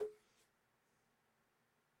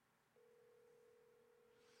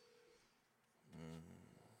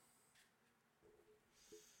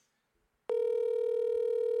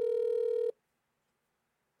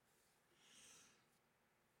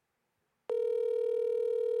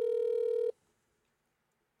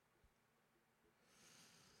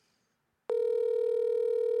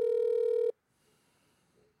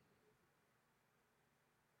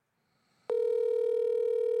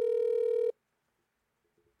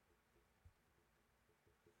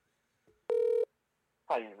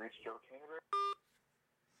Hi, you reached Joe Canterbury.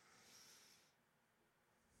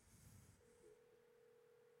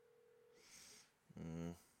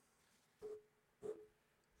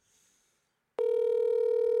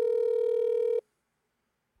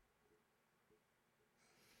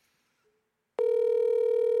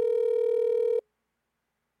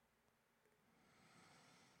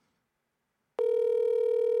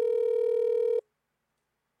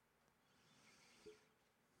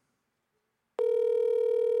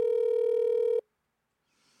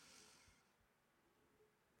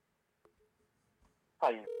 Hi,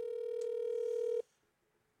 you.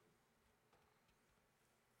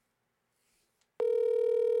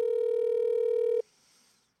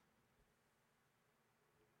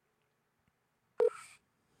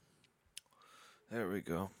 There we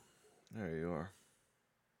go. There you are.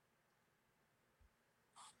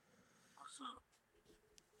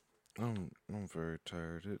 I'm very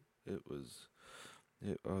tired. It was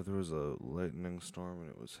there was a lightning storm and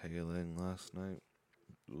it was hailing last night.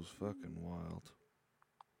 It was fucking wild.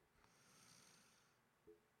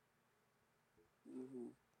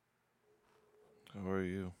 How are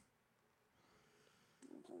you?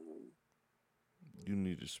 You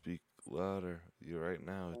need to speak louder. You right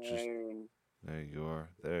now. It's just there you are.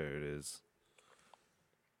 There it is.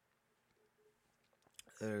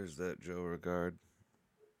 There's that Joe Regard.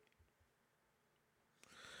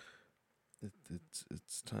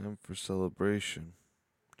 It's time for celebration,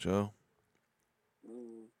 Joe.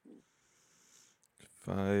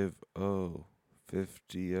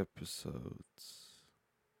 50 episodes.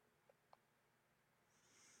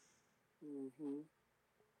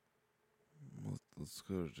 Let's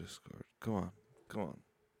go to Discord. Come on, come on.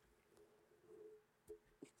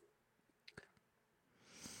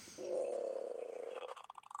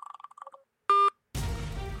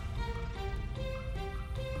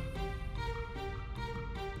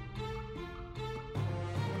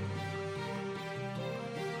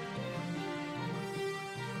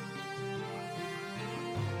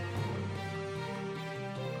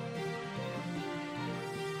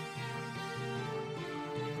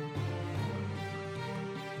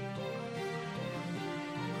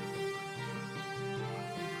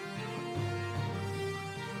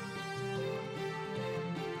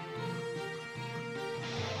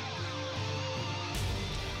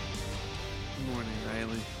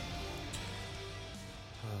 Riley.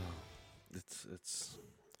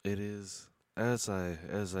 It is as I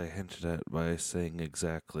hinted at by saying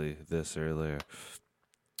exactly this earlier.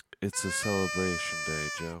 It's a celebration day,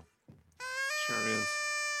 Joe. Sure is.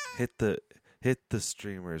 Hit the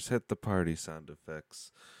streamers, hit the party sound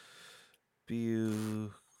effects.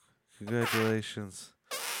 Congratulations.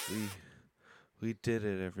 We did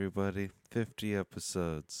it, everybody. 50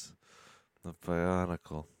 episodes of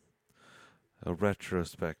Bionicle. A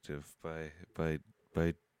retrospective by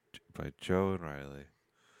Joe and Riley.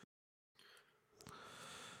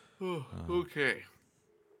 Okay.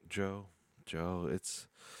 Joe, it's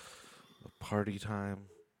a party time.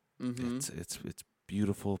 Mm-hmm. It's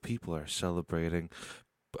beautiful. People are celebrating.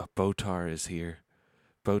 Botar is here.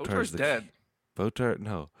 Botar's dead. Botar,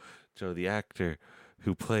 no, Joe, the actor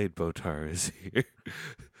who played Botar is here.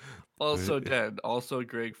 Also dead. Also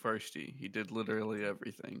Greg Farsty. He did literally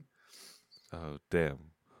everything. Oh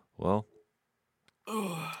damn. Well,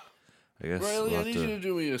 I guess Riley, we'll I have need you to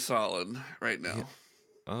do me a solid right now. Yeah.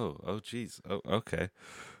 Oh, jeez. Oh, okay.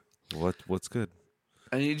 What's good?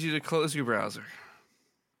 I need you to close your browser.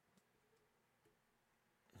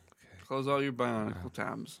 Okay. Close all your Bionicle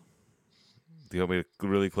tabs. Do you want me to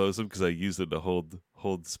really close them because I used it to hold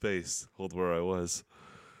space, hold where I was?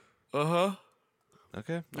 Uh-huh.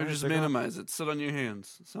 Okay. Or just minimize it. Sit on your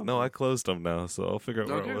hands. Something. No, I closed them now, so I'll figure out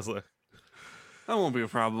where Okay. I was. Like, That won't be a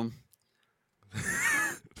problem.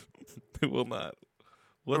 it will not.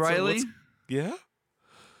 Riley? Yeah?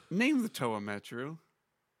 Name the Toa Metro.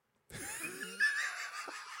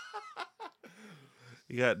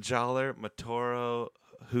 You got Joller, Matoro,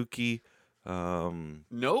 Huki.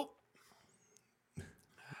 Nope.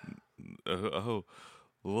 Oh,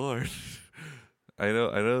 Lord. I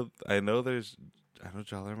know. I know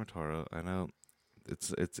Joller Matoro. I know.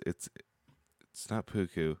 It's not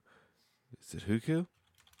Puku. Is it Huku?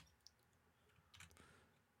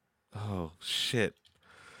 Oh shit!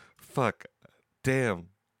 Fuck! Damn!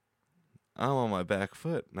 I'm on my back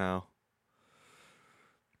foot now.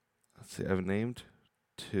 Let's see. I've named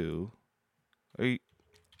 2. Are you?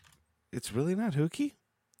 It's really not Huki.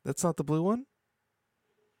 That's not the blue one.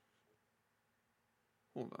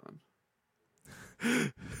 Hold on.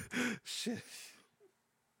 Shit.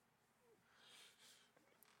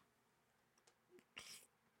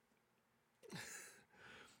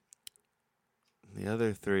 The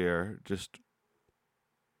other three are just.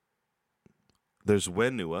 There's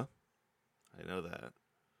Wenua. I know that.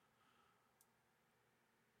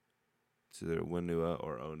 It's either Wenua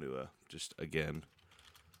or Onua. Just again.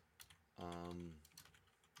 What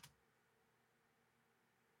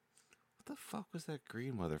the fuck was that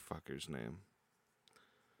green motherfucker's name?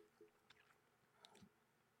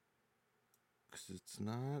 Because it's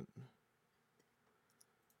not.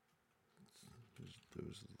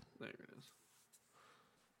 There it is.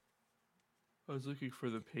 I was looking for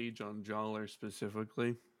the page on Jollar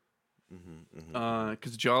specifically.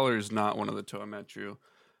 Because Jollar is not one of the Toa Metru.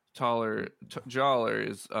 Jollar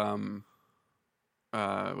is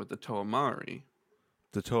with the Toamari.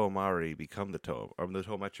 The Toamari become the Toa, or the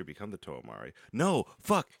Toa Metru become the Toamari. No,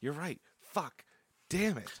 fuck, you're right. Fuck,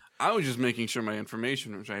 damn it. I was just making sure my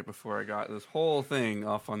information was right before I got this whole thing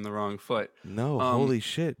off on the wrong foot. No, holy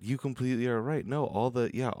shit, you completely are right. No, all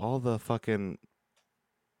the fucking,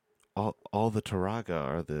 all the Turaga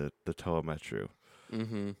are the Toa Metru.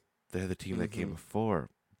 Mm-hmm. They're the team that came before.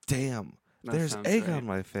 Damn, That there's sounds egg right. on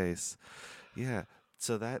my face. Yeah,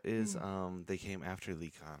 so that is they came after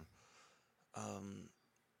Lecon.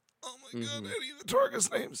 Oh my god, any of the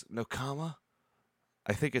Torga's names? Nokama?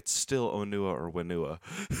 I think it's still Onua or Wenua.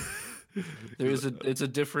 It's a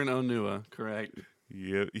different Onua, correct?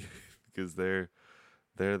 Yeah, because they're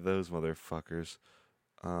those motherfuckers.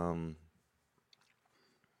 What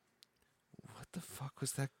the fuck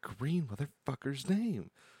was that green motherfucker's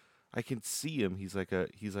name? I can see him. He's like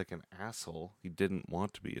an asshole. He didn't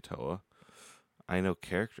want to be a Toa. I know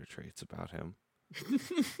character traits about him.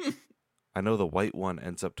 I know the white one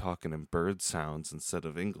ends up talking in bird sounds instead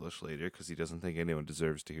of English later because he doesn't think anyone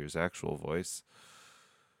deserves to hear his actual voice.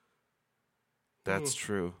 That's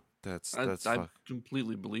true. I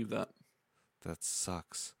completely believe that. That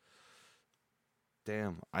sucks.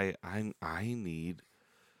 Damn, I need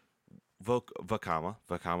Vakama.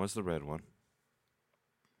 Vakama's the red one.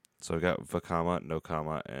 So I got Vakama,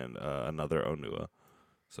 Nokama, and another Onua.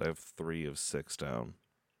 So I have 3 of 6 down.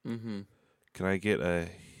 Mm-hmm. Can I get a?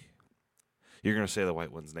 You're gonna say the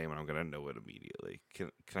white one's name, and I'm gonna know it immediately.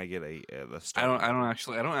 Can I get a the I star?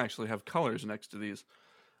 don't actually have colors next to these.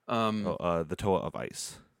 The Toa of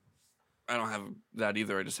Ice. I don't have that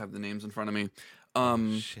either. I just have the names in front of me.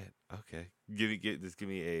 Shit. Okay. Give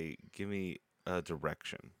me a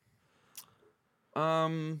direction.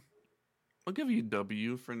 I'll give you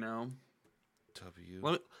W for now.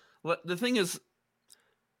 W. The thing is,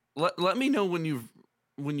 let me know when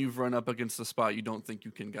you've run up against the spot you don't think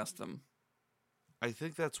you can guess them. I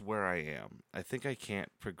think that's where I am. I think I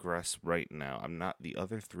can't progress right now. I'm not. The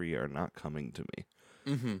other 3 are not coming to me.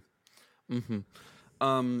 Mm-hmm.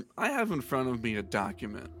 Mm-hmm. I have in front of me a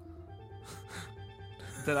document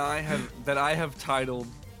that I have titled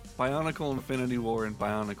 "Bionicle Infinity War and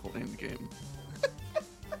Bionicle Endgame,"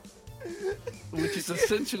 which is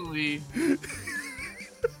essentially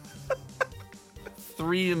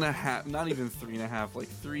 3.5, not even 3.5, like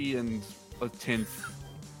 3 1/10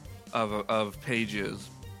 of pages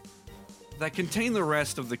that contain the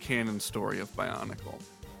rest of the canon story of Bionicle.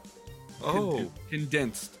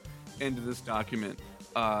 Condensed into this document.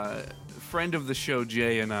 Friend of the show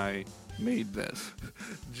Jay and I made this.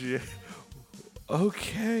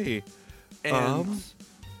 Okay. And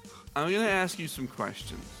I'm gonna ask you some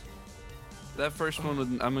questions. That first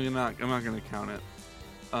one, I'm not gonna count it.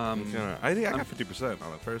 I think I got 50%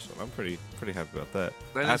 on the first one. I'm pretty happy about that.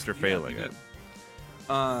 After failing it.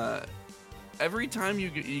 Every time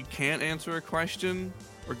you can't answer a question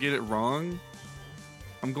or get it wrong,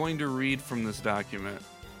 I'm going to read from this document.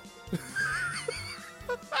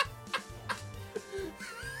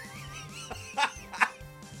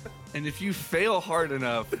 And if you fail hard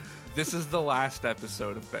enough, this is the last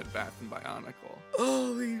episode of Bed Bath & Bionicle.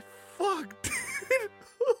 Holy fuck, dude.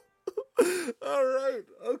 All right.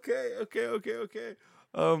 Okay.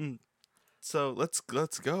 So let's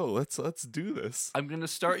go. Let's do this. I'm going to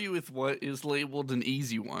start you with what is labeled an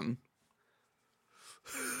easy one.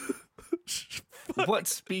 What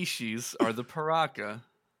species are the Paraka?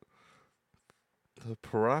 The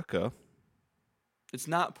Paraka. It's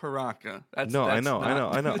not Paraka. I know. No.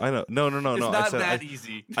 It's not that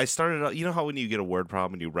easy. I started out. You know how when you get a word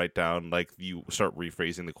problem and you write down, like, you start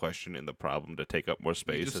rephrasing the question in the problem to take up more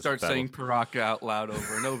space. You just start saying Paraka out loud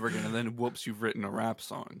over and over again, and then whoops, you've written a rap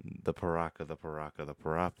song. The Paraka.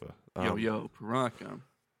 Yo, Paraka.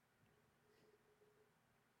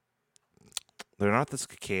 They're not the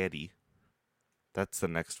Skakadi. That's the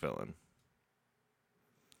next villain.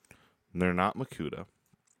 They're not Makuta.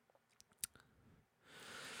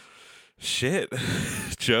 Shit,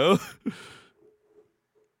 Joe.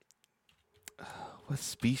 What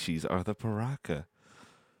species are the Paraka?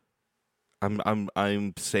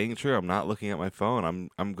 I'm saying true. I'm not looking at my phone.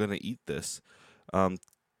 I'm gonna eat this. Am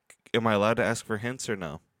I allowed to ask for hints or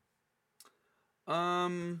no?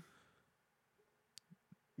 Yeah.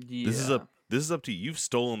 This is up to you. You've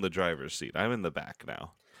stolen the driver's seat. I'm in the back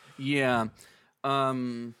now. Yeah. I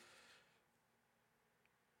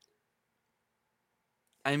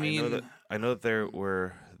mean, I know that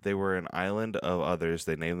they were an island of others.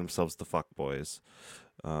 They named themselves the Fuck Boys.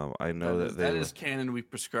 I know that is canon. We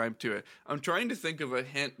prescribe to it. I'm trying to think of a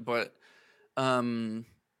hint, but I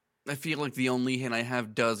feel like the only hint I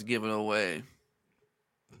have does give it away.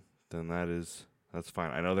 Then that's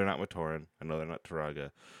fine. I know they're not Matoran. I know they're not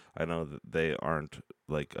Turaga. I know that they aren't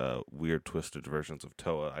like weird twisted versions of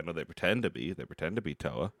Toa. I know they pretend to be. They pretend to be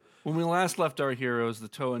Toa. When we last left our heroes, the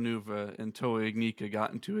Toa Nuva and Toa Ignika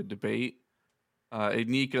got into a debate.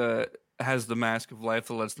 Ignika has the Mask of Life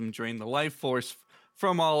that lets them drain the life force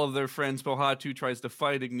from all of their friends. Bohatu tries to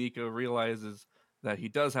fight Ignika, realizes that he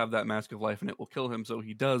does have that Mask of Life and it will kill him, so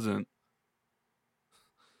he doesn't.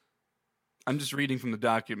 I'm just reading from the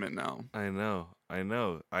document now. I know.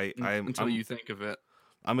 Until you think of it.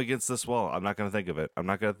 I'm against this wall. I'm not going to think of it.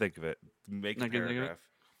 Make a paragraph.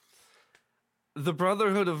 The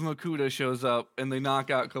Brotherhood of Makuta shows up and they knock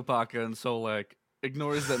out Kopaka and Solek,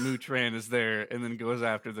 ignores that Mutran is there, and then goes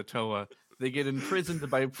after the Toa. They get imprisoned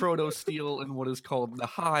by Proto Steel in what is called the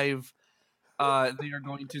Hive. They are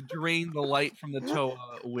going to drain the light from the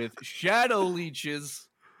Toa with shadow leeches.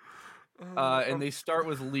 And they start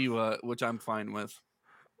with Liwa, which I'm fine with.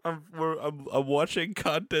 I'm watching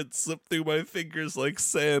content slip through my fingers like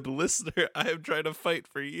sand. Listener, I am trying to fight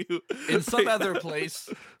for you. In some other place,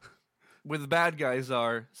 where the bad guys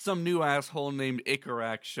are, some new asshole named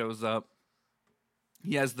Ikarak shows up.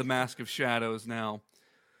 He has the Mask of Shadows now,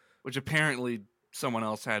 which apparently someone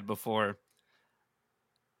else had before.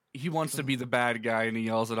 He wants to be the bad guy, and he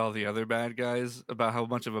yells at all the other bad guys about how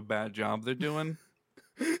much of a bad job they're doing.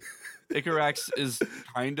 Icarax is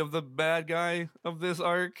kind of the bad guy of this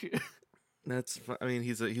arc. I mean,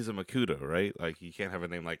 he's a Makuta, right? Like, you can't have a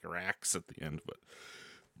name like Rax at the end, but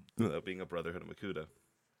without being a Brotherhood of Makuta.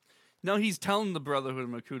 No, he's telling the Brotherhood of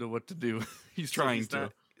Makuta what to do. He's trying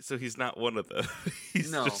to. So he's not one of them.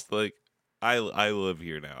 He's No. just like, I live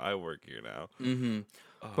here now. I work here now. Mm-hmm.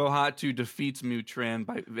 Bohatu defeats Mutran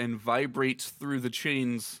and vibrates through the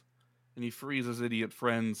chains, and he frees his idiot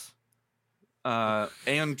friends.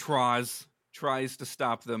 And tries to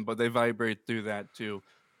stop them, but they vibrate through that too.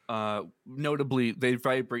 Notably, they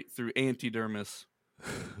vibrate through Antidermis,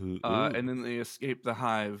 and then they escape the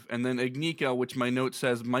Hive. And then Ignika, which my note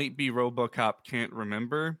says might be RoboCop, can't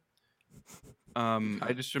remember.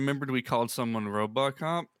 I just remembered we called someone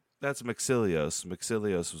RoboCop. That's Maxilios.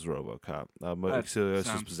 Maxilios was RoboCop.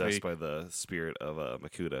 Maxilios was possessed fake. by the spirit of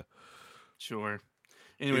Makuta. Sure.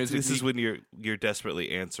 Anyways, this is when you're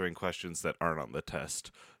desperately answering questions that aren't on the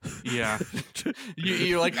test. Yeah.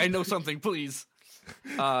 You're like, I know something, please.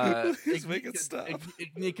 Please make it stop.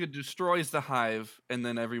 Ignika destroys the Hive, and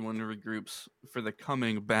then everyone regroups for the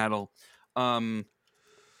coming battle.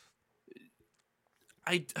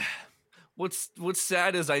 What's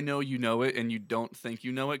sad is I know you know it, and you don't think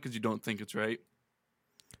you know it because you don't think it's right.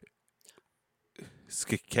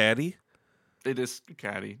 Skikadi? It is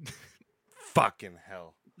Caddy. Fucking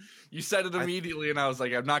hell. You said it immediately, and I was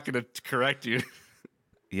like, I'm not going to correct you.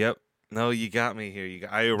 Yep. No, you got me here.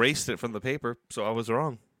 I erased it from the paper, so I was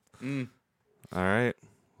wrong. All right.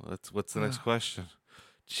 What's the next question?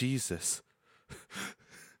 Jesus.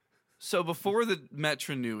 So before the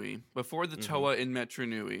Metra Nui, before the Toa in Metra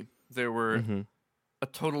Nui, there were a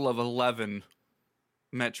total of 11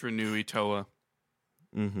 Metra Nui Toa.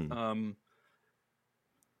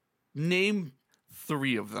 Name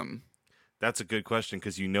 3 of them. That's a good question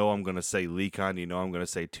because you know I'm going to say Lekon, you know I'm going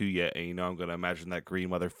to say Tuyet, and you know I'm going to imagine that green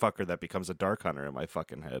motherfucker that becomes a Dark Hunter in my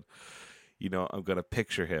fucking head. You know I'm going to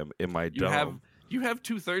picture him in my dome. You have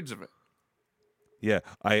 2/3 of it. Yeah,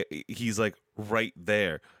 he's like right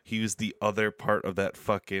there. He was the other part of that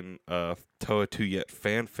fucking Toa Tuyet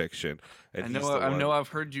fan fiction. And I know I've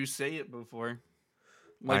heard you say it before.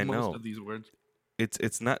 Like I know. most of these words.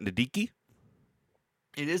 It's not Nadiki?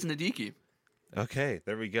 It is Nadiki. Okay,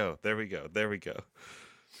 there we go.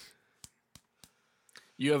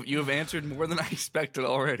 You have answered more than I expected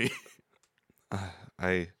already.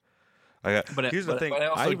 I got. Here's the thing. But I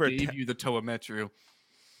also gave you the Toa Metru.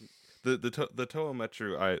 The Toa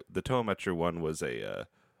Metru. The Toa Metru one was a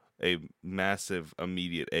massive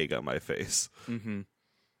immediate egg on my face. Mm-hmm.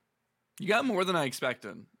 You got more than I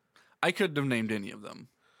expected. I couldn't have named any of them.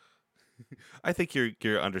 I think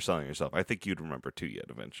you're underselling yourself. I think you'd remember Tuyet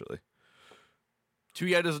eventually.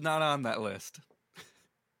 Tuyet is not on that list.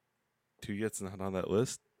 Tuyet's not on that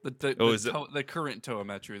list. The current Toa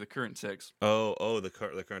Metru, the current 6. The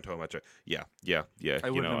current Toa Metru. Yeah. I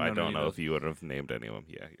wouldn't have I known don't any know of if you would have named any of them.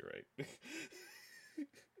 Yeah, you're right.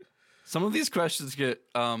 Some of these questions get.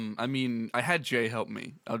 I mean, I had Jay help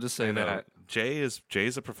me. I'll just say that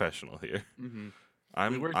Jay's a professional here.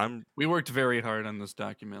 Mm-hmm. We worked very hard on this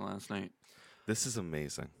document last night. This is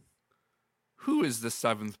amazing. Who is the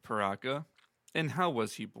 7th Paraka, and how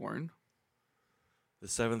was he born? The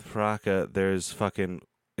 7th Paraka, there's fucking...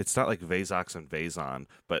 It's not like Vazox and Vazon,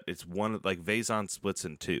 but it's one... Like, Vazon splits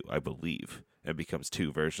in two, I believe, and becomes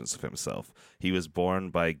two versions of himself. He was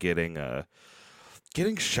born by getting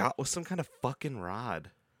shot with some kind of fucking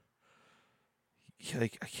rod.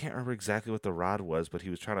 Like, I can't remember exactly what the rod was, but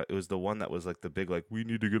he was trying to... It was the one that was, like, the big, like, we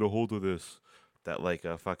need to get a hold of this. That, like,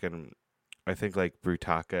 fucking... I think, like,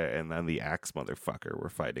 Brutaka and then the Axe motherfucker were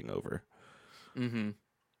fighting over. Mm-hmm.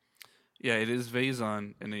 Yeah, it is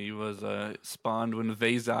Vazon, and he was spawned when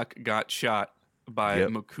Vazok got shot by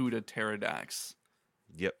Makuta Pterodax.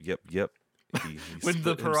 Yep. He when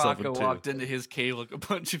the Paraka walked into his cave like a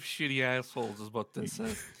bunch of shitty assholes is what this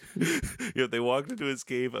says. They walked into his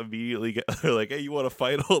cave immediately. They're like, "Hey, you want to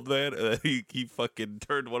fight, old man?" And then he fucking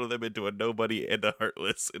turned one of them into a nobody and a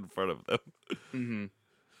heartless in front of them. Mm-hmm.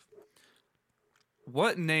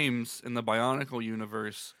 What names in the Bionicle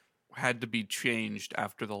universe had to be changed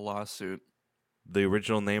after the lawsuit? The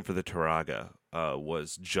original name for the Turaga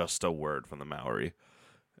was just a word from the Maori.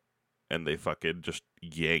 And they fucking just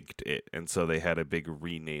yanked it. And so they had a big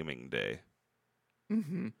renaming day.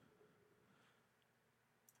 Mm-hmm.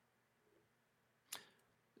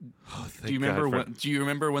 Oh, do you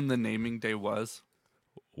remember when the naming day was?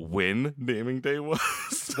 When naming day was?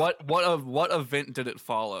 What event did it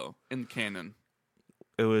follow in canon?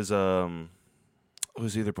 It was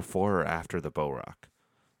either before or after the Bow Rock.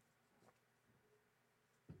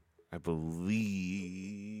 I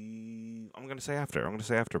believe I'm gonna say after. I'm gonna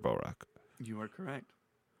say after Bow Rock. You are correct.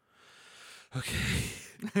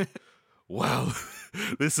 Okay. Wow.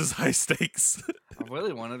 This is high stakes. I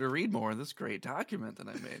really wanted to read more of this great document that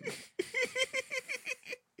I made.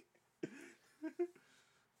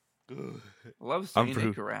 Love saying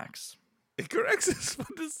Icarax. Icarax is fun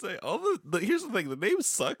to say. Here's the thing: the names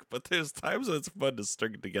suck, but there's times when it's fun to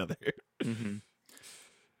string it together. Mm-hmm.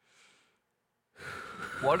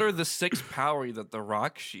 What are the 6 powers that the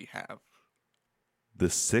Rakshi have? The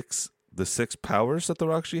six powers that the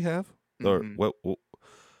Rakshi have, or what?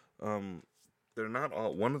 They're not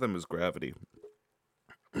all. One of them is gravity.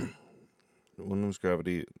 One of them is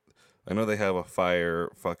gravity. I know they have a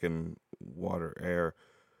fire, fucking water, air,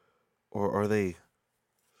 or are they?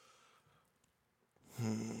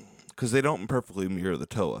 Because they don't perfectly mirror the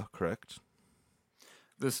Toa, correct?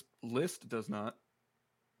 This list does not.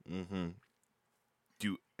 Mm-hmm.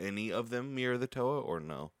 Do any of them mirror the Toa or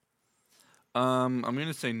no? I'm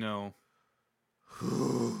gonna say no.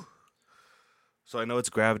 So I know it's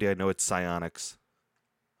gravity. I know it's psionics.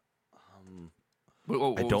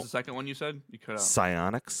 What was the second one you said? You cut out.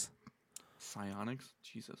 Psionics. Psionics?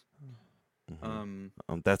 Jesus.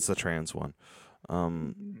 Mm-hmm. That's the trans one.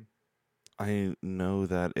 I know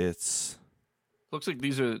that it's... Looks like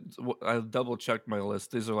these are... I double-checked my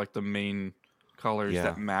list. These are like the main colors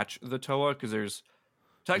that match the Toa, because there's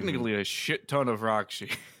technically a shit ton of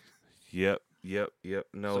Rakshi. Yep.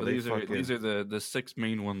 No, so these are the 6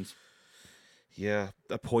 main ones. Yeah,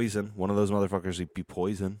 a poison. One of those motherfuckers would be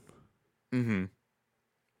poison. Mm-hmm.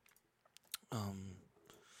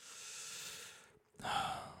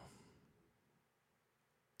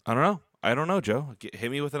 I don't know, Joe.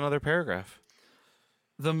 Hit me with another paragraph.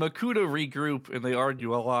 The Makuta regroup and they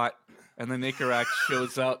argue a lot, and then Icarax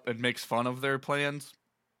shows up and makes fun of their plans.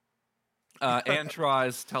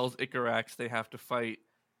 Antraz tells Icarax they have to fight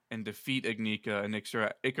and defeat Ignika, and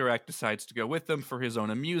Icarax decides to go with them for his own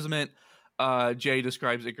amusement. Jay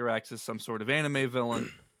describes Icarax as some sort of anime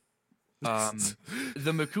villain.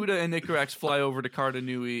 The Makuta and Icarax fly over to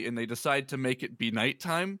Cardanui, and they decide to make it be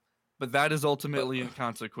nighttime, but that is ultimately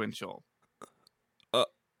inconsequential.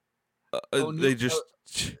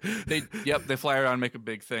 They fly around and make a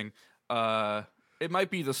big thing. It might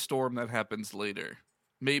be the storm that happens later.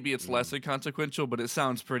 Maybe it's less inconsequential, but it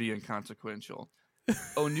sounds pretty inconsequential.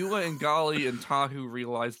 Onua and Gali and Tahu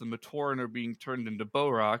realize the Matoran are being turned into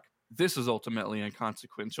Borak. This is ultimately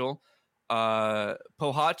inconsequential.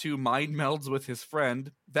 Pohatu mind melds with his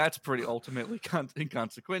friend. That's pretty ultimately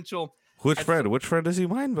inconsequential. Which friend? Which friend does he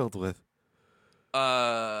mind meld with?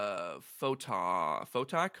 Photak?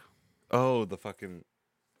 Oh, the fucking...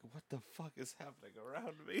 What the fuck is happening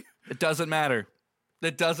around me? It doesn't matter.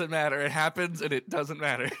 That doesn't matter. It happens and it doesn't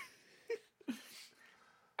matter.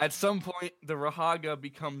 At some point, the Rahaga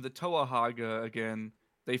become the Toahaga again.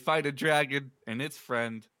 They fight a dragon and its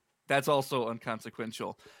friend. That's also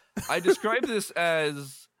unconsequential. I describe this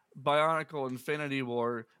as Bionicle Infinity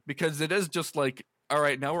War because it is just like, all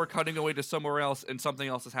right, now we're cutting away to somewhere else and something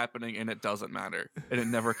else is happening and it doesn't matter. And it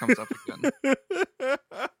never comes up again.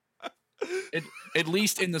 At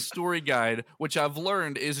least in the story guide, which I've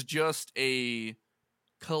learned is just a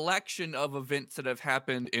collection of events that have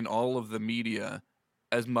happened in all of the media,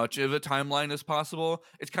 as much of a timeline as possible.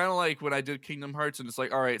 It's kind of like when I did Kingdom Hearts, and it's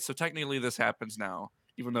like, all right, so technically this happens now,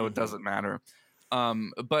 even though it doesn't matter.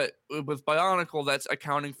 But with Bionicle, that's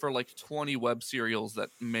accounting for like 20 web serials that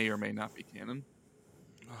may or may not be canon.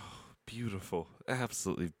 Oh, beautiful.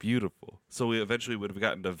 Absolutely beautiful. So we eventually would have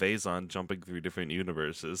gotten to Vaison jumping through different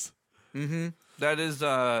universes. Mm-hmm. That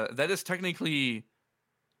is technically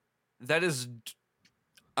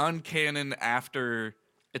uncanon after.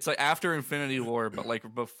 It's like after Infinity War, but like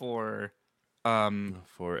before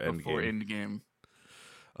Endgame.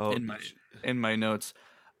 Oh, in my notes.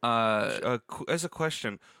 As a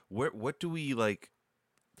question, what do we like?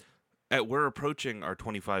 We're approaching our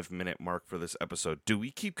 25-minute mark for this episode. Do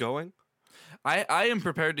we keep going? I am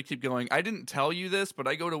prepared to keep going. I didn't tell you this, but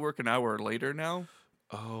I go to work an hour later now.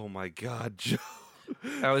 Oh my God, Joe!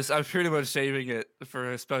 I was pretty much saving it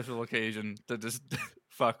for a special occasion to just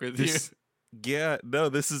fuck with you. Yeah, no,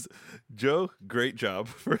 this is Joe. Great job.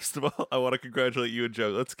 First of all, I want to congratulate you and Joe.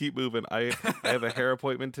 Let's keep moving. I have a hair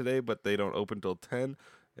appointment today, but they don't open till 10.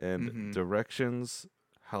 And directions.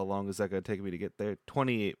 How long is that going to take me to get there?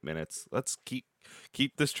 28 minutes. Let's keep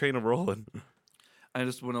this train rolling. I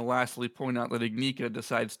just want to lastly point out that Ignika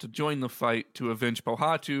decides to join the fight to avenge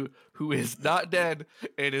Pohatu, who is not dead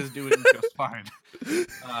and is doing just fine.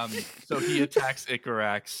 So he attacks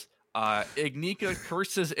Icarax. Ignika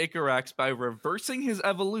curses Icarax by reversing his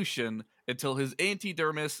evolution until his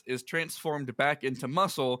antidermis is transformed back into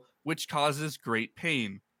muscle, which causes great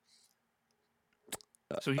pain.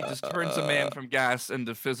 So he just turns a man from gas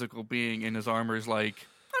into physical being, and his armor's like,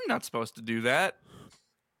 I'm not supposed to do that.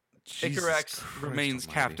 Icarax remains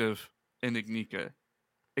captive in Ignika.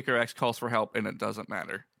 Icarax calls for help, and it doesn't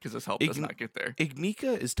matter because his help does not get there.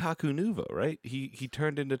 Ignika is Taku Nuvo, right? He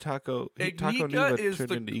turned into Taco. Ignika is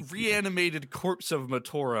the reanimated corpse of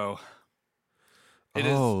Matoro.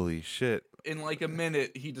 Holy shit! In like a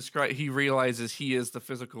minute, he realizes he is the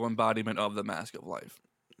physical embodiment of the Mask of Life.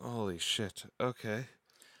 Holy shit! Okay.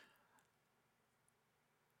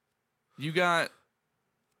 You got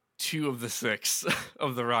 2 of the 6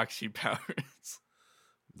 of the Roxy powers.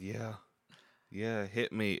 Yeah.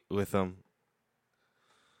 Hit me with them.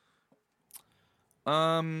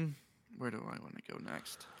 Where do I want to go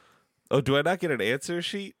next? Oh, do I not get an answer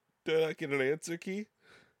sheet? Do I not get an answer key?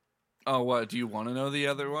 Oh, what? Do you want to know the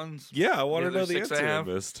other ones? Yeah, I want to know the answer I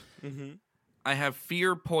missed. Mm-hmm. I have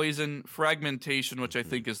fear, poison, fragmentation, which I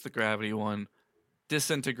think is the gravity one,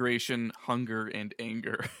 disintegration, hunger, and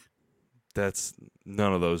anger.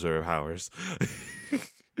 None of those are powers. Hey,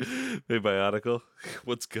 Bionicle,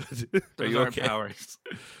 what's good? Those are okay? Powers.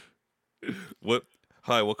 What?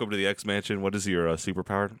 Hi, welcome to the X Mansion. What is your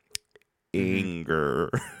superpower? Anger.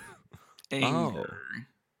 Anger.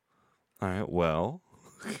 Oh. All right. Well,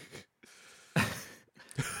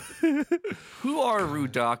 who are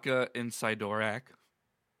Rudaka and Sidorak?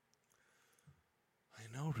 I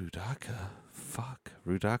know Rudaka. Fuck,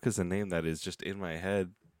 Rudaka's a name that is just in my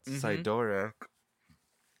head. Sidorak.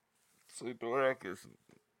 Sidorak is.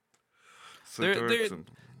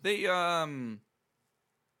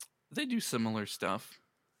 They do similar stuff.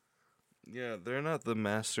 Yeah, they're not the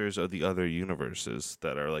masters of the other universes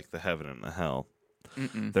that are like the heaven and the hell.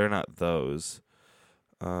 They're not those.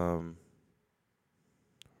 Rudaka.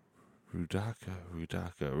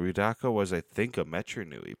 Rudaka was, I think, a Metro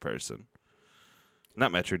Nui person.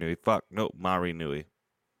 Not Metro Nui. Fuck. No, Mari Nui.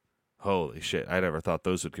 Holy shit. I never thought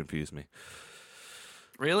those would confuse me.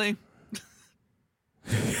 Really?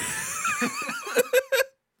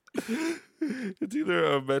 It's either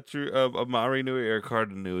a Mari Nui or a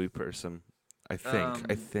Carda Nui person. I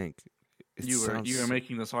think. You were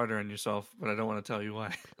making this harder on yourself, but I don't want to tell you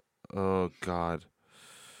why. Oh, God.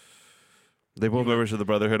 They both members of the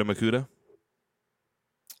Brotherhood of Makuta?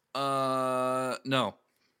 No.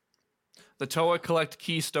 The Toa collect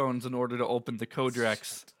keystones in order to open the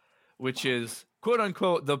Codex, which is,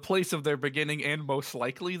 quote-unquote, the place of their beginning and most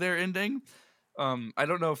likely their ending. I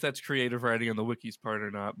don't know if that's creative writing on the wiki's part or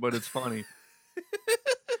not, but it's funny.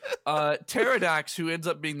 Pterodax, who ends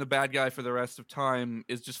up being the bad guy for the rest of time,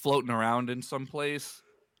 is just floating around in some place.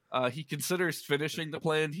 He considers finishing the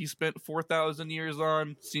plan he spent 4,000 years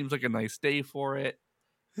on. Seems like a nice day for it.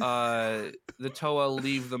 The Toa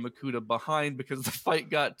leave the Makuta behind because the fight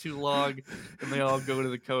got too long, and they all go to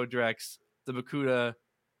the Kodrex. The Makuta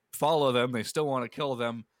follow them. They still want to kill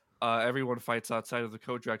them. Everyone fights outside of the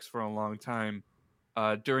Kodrex for a long time.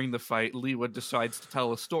 During the fight, Leewood decides to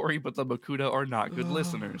tell a story, but the Makuta are not good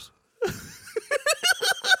listeners.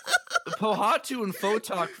 Pohatu and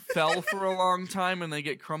Photok fell for a long time, and they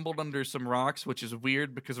get crumbled under some rocks, which is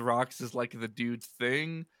weird because rocks is like the dude's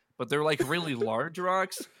thing, but they're like really large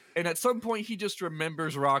rocks. And at some point, he just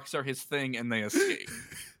remembers rocks are his thing, and they escape.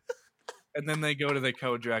 And then they go to the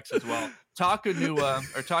Kodrex as well.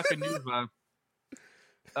 Takanuva,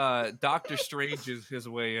 Doctor Strange is his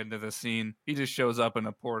way into the scene. He just shows up in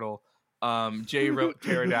a portal. Jay wrote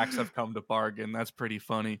Pterodax have come to bargain. That's pretty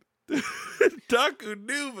funny.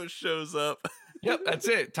 Takanuva shows up. Yep, that's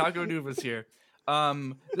it. Takanuva's here.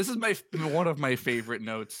 This is one of my favorite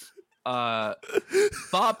notes. Va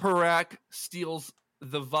Parak steals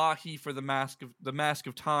the Vahi for the mask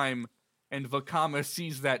of time, and Vakama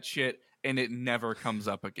sees that shit, and it never comes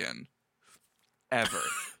up again. Ever.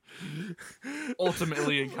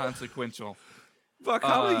 Ultimately inconsequential.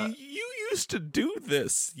 Vakama, you used to do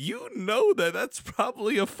this. You know that's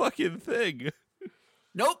probably a fucking thing.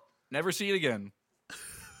 Nope. Never see it again.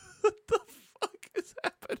 What the fuck is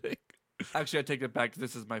happening? Actually, I take it back.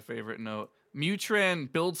 This is my favorite note. Mutran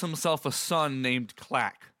builds himself a son named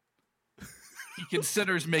Clack. He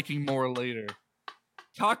considers making more later.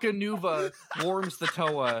 Takanuva warns the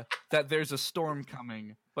Toa that there's a storm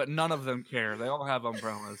coming, but none of them care. They all have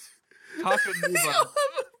umbrellas.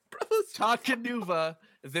 Takanuva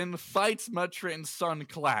then fights Mutran's son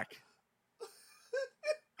Clack.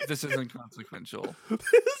 This is inconsequential.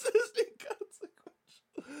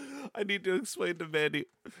 I need to explain to Mandy.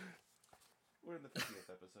 We're in the 50th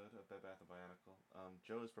episode of Bed Bath & Bionicle.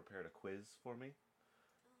 Joe has prepared a quiz for me.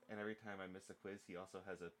 And every time I miss a quiz, he also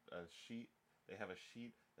has a sheet. They have a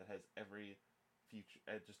sheet that has every future,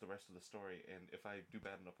 just the rest of the story. And if I do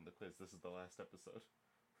bad enough on the quiz, this is the last episode.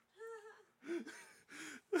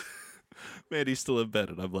 Mandy's still in bed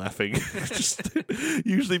and I'm laughing. Just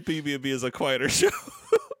usually PB&B is a quieter show.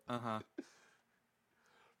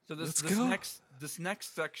 So this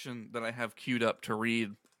next section that I have queued up to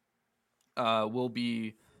read will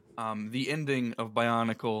be the ending of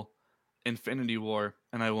Bionicle Infinity War,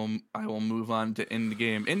 and I will move on to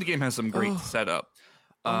Endgame. Endgame has some great setup.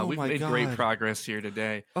 We've made great progress here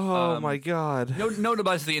today. Oh my god!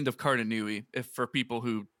 Notable as the end of Cardanui, if for people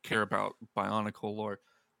who care about Bionicle lore,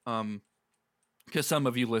 because some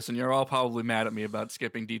of you listen, you're all probably mad at me about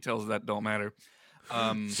skipping details that don't matter.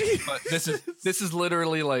 But this is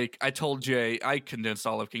literally like I told Jay, I condensed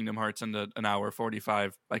all of Kingdom Hearts into an hour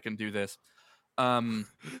 45. I can do this.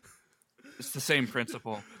 It's the same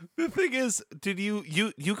principle. The thing is, did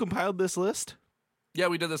you compiled this list? Yeah,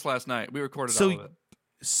 we did this last night. We recorded all of it.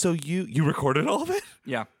 So you recorded all of it?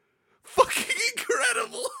 Yeah. Fucking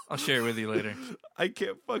incredible. I'll share it with you later. I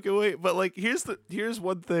can't fucking wait. But like, here's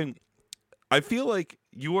one thing. I feel like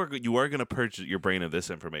you are gonna purge your brain of this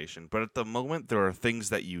information, but at the moment there are things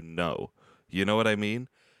that you know. You know what I mean?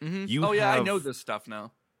 Mm-hmm. I know this stuff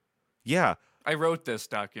now. Yeah, I wrote this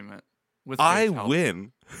document with. I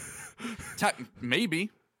win.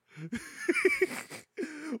 Maybe.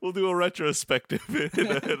 We'll do a retrospective in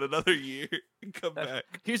another year and come back.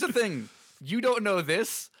 Here's the thing: you don't know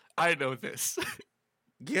this. I know this.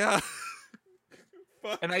 Yeah.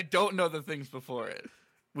 And I don't know the things before it,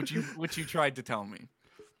 which you tried to tell me.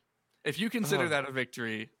 If you consider that a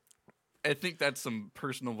victory, I think that's some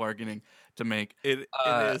personal bargaining to make. It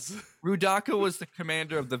is. Rudaka was the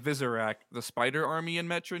commander of the Vizorak, the spider army in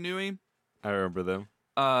Metro Nui. I remember them.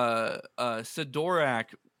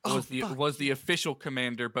 Sidorak was the official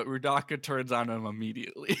commander, but Rudaka turns on him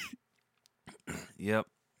immediately. Yep.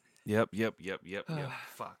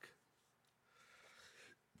 Fuck.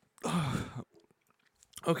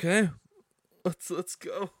 Okay. Let's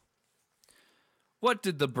go. What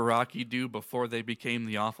did the Baraki do before they became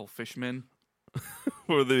the awful fishmen?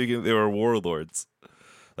 They were warlords.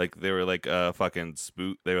 Like they were like fucking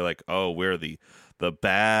spook. They were like, oh, we're the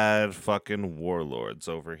bad fucking warlords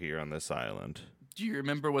over here on this island. Do you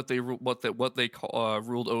remember what they ruled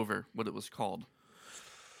over? What it was called?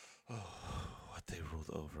 Oh, what they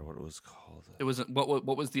ruled over? What it was called? It was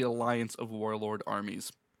what was the Alliance of Warlord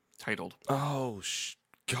Armies titled? Oh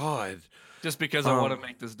God! Just because I want to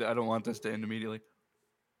make this, I don't want this to end immediately.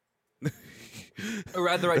 Or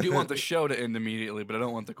rather, I do want the show to end immediately, but I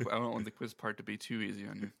don't want the quiz part to be too easy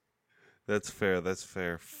on you. That's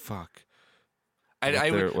fair. Fuck.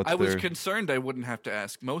 I was concerned I wouldn't have to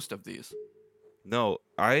ask most of these. No,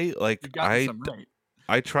 I You got some right.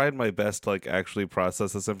 I tried my best to like actually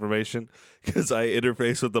process this information because I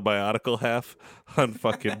interface with the Bionicle half on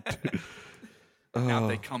fucking. Now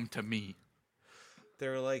they come to me.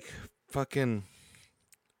 They're like fucking.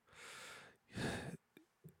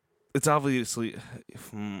 It's obviously.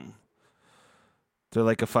 They're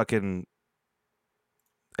like a fucking.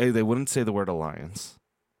 Hey, they wouldn't say the word alliance.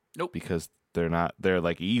 Nope. Because they're not. They're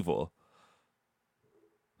like evil.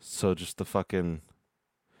 So just the fucking.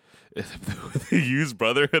 They use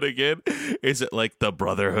Brotherhood again? Is it like the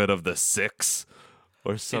Brotherhood of the Six?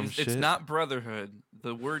 Or some shit? It's not Brotherhood.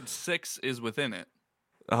 The word six is within it.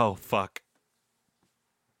 Oh, fuck.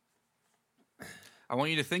 I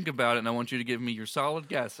want you to think about it, and I want you to give me your solid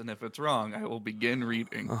guess, and if it's wrong, I will begin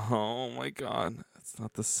reading. Oh, my God. It's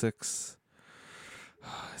not the Six.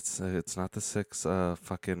 It's not the Six,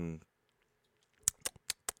 fucking...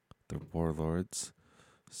 The warlords.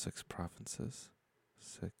 6 provinces.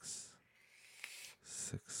 6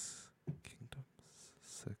 kingdoms.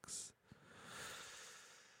 6.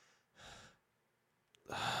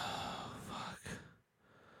 Oh, fuck.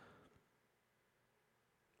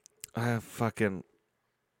 I have fucking.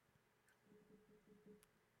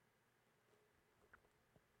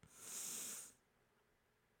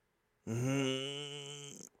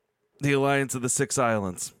 The Alliance of the Six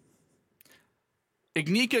Islands.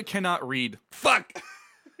 Ignika cannot read. Fuck!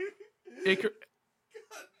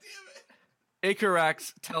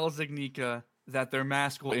 Icarax tells Ignika that their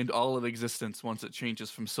mask will end all of existence once it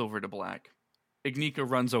changes from silver to black. Ignika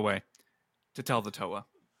runs away to tell the Toa.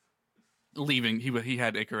 Leaving, he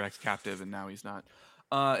had Icarax captive, and now he's not.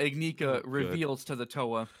 Ignika reveals to the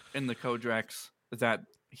Toa in the Codex that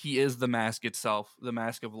he is the mask itself, the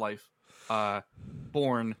mask of life,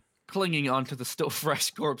 born clinging onto the still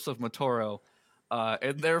fresh corpse of Motoro,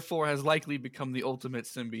 and therefore has likely become the ultimate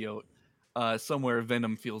symbiote. Somewhere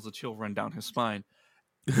Venom feels a chill run down his spine.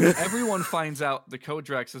 Everyone finds out the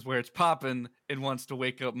Codex is where it's popping and wants to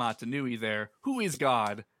wake up Matanui there, who is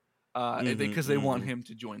God, because they want him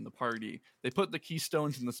to join the party. They put the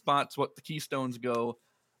keystones in the spots what the keystones go,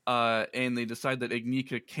 and they decide that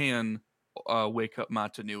Ignika can wake up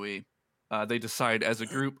Matanui. They decide as a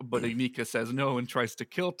group, but Ignika says no and tries to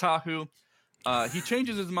kill Tahu. He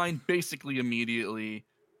changes his mind basically immediately.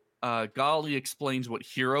 Gali explains what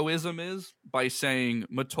heroism is by saying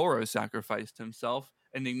Motoro sacrificed himself,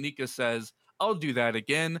 and Ignika says, I'll do that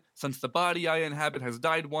again. Since the body I inhabit has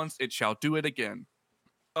died once, it shall do it again.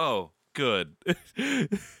 Oh, good.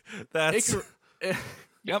 That's...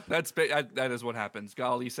 Yep, that is what happens.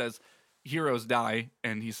 Gali says, heroes die,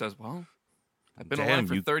 and he says, well, I've been alive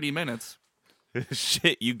for 30 minutes.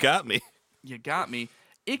 Shit, you got me. You got me.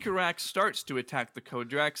 Icarax starts to attack the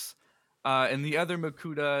Codex, and the other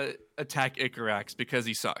Makuta attack Icarax because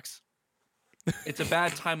he sucks. It's a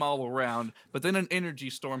bad time all around, but then an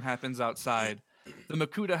energy storm happens outside. The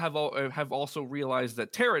Makuta have also realized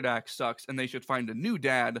that Pterodax sucks and they should find a new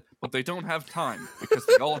dad, but they don't have time because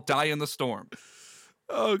they all die in the storm.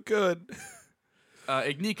 Oh, good.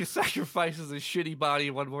 Ignika sacrifices his shitty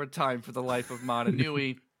body one more time for the life of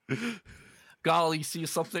Matanui. Gali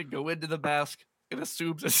sees something go into the mask and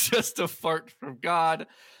assumes it's just a fart from God.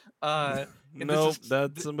 No,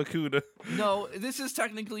 that's a Makuta. No, this is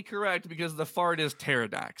technically correct because the fart is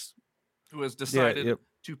Pterodax, who has decided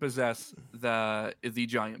to possess the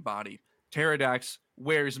giant body. Pterodax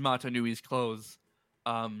wears Matanui's clothes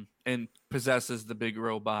and possesses the big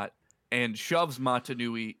robot and shoves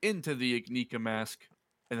Matanui into the Ignika mask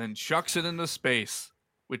and then chucks it into space,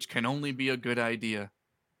 which can only be a good idea.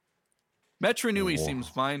 Metronui seems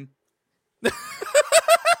fine.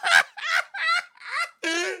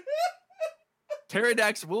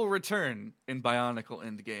 Pterodax will return in Bionicle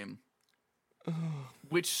Endgame,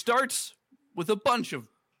 which starts with a bunch of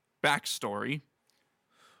backstory.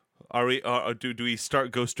 Are we? Do we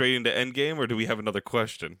go straight into Endgame, or do we have another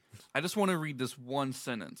question? I just want to read this one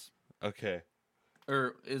sentence. Okay.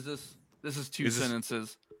 Or is this? This is two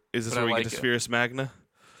sentences. Is this where we get to Spherus Magna?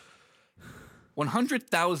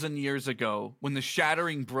 100,000 years ago, when the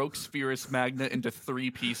shattering broke Spherus Magna into 3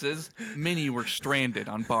 pieces, many were stranded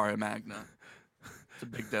on Bara Magna. It's a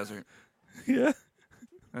big desert. Yeah.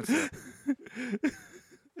 That's it.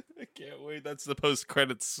 I can't wait. That's the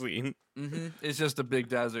post-credits scene. Mm-hmm. It's just a big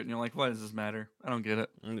desert, and you're like, why does this matter? I don't get it.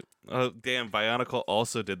 Oh, damn. Bionicle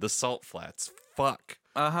also did the Salt Flats. Fuck.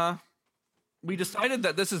 Uh-huh. We decided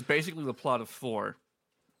that this is basically the plot of Thor.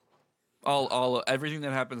 Everything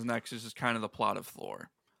that happens next is just kind of the plot of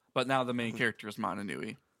Thor. But now the main character is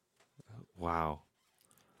Matanui. Wow.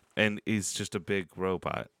 And he's just a big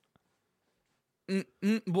robot.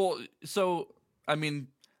 Well, so I mean,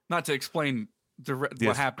 not to explain what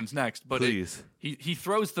Yes, happens next, but please. he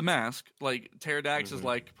throws the mask. Like Pterodax is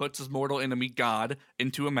like puts his mortal enemy God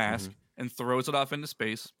into a mask and throws it off into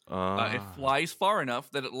space. It flies far enough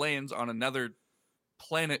that it lands on another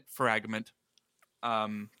planet fragment,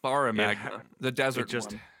 Baramagna, the desert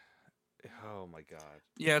one. Oh my god.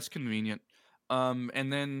 Yeah, it's convenient.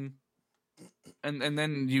 And then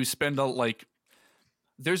you spend like.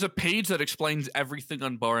 There's a page that explains everything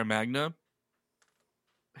on Baramagna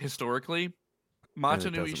historically.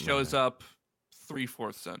 Matanui shows up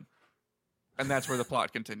 3/4 in, and that's where the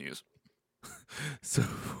plot continues. So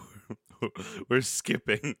we're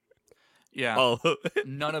skipping. Yeah, all of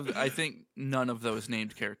it. I think none of those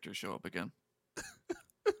named characters show up again.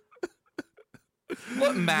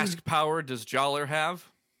 What mask power does Jollar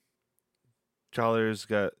have? Jollar's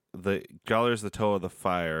the toe of the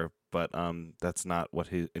fire, but that's not what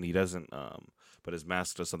he doesn't but his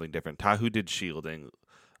mask does something different. Tahu did shielding.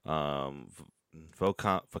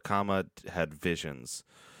 Vakama had visions.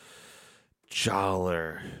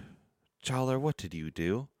 Jollar, what did you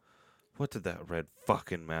do? What did that red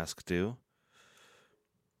fucking mask do?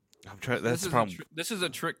 I'm trying. That's the problem. This is a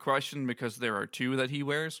trick question because there are two that he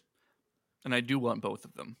wears, and I do want both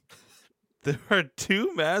of them. There are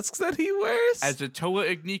two masks that he wears? As a Toa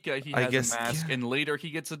Ignika, he has a mask, and later he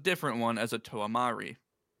gets a different one as a Toa Mari.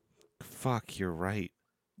 Fuck, you're right.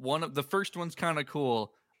 The first one's kind of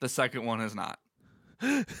cool. The second one is not.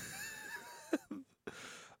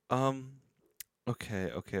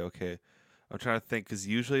 Okay. I'm trying to think, because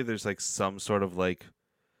usually there's like some sort of like,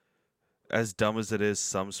 as dumb as it is,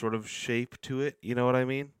 some sort of shape to it. You know what I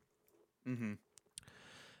mean? Mm-hmm.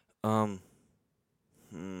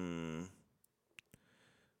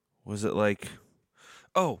 Was it like,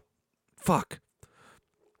 oh, fuck.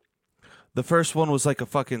 The first one was like a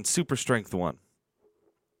fucking super strength one.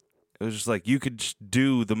 It was just like, you could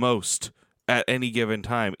do the most at any given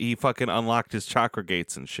time. He fucking unlocked his chakra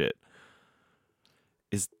gates and shit.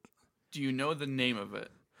 Do you know the name of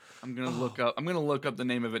it? I'm gonna look up the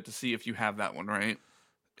name of it to see if you have that one right.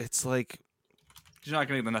 It's like, you're not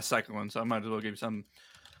gonna get the second one, so I might as well give you some.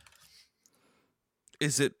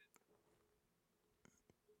 Is it?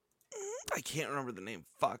 I can't remember the name.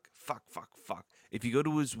 Fuck. If you go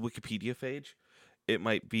to his Wikipedia page, it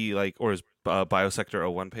might be like, or his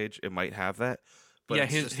Biosector 01 page, it might have that. But yeah,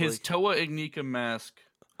 his like... Toa Ignika mask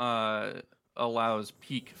allows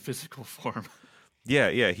peak physical form.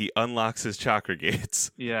 Yeah, he unlocks his chakra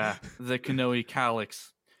gates. Yeah, the Kanoe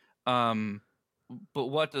Calyx. But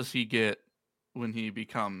what does he get when he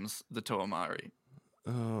becomes the Toa Mari?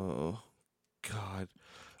 Oh, God.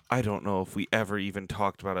 I don't know if we ever even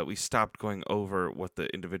talked about it. We stopped going over what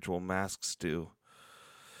the individual masks do.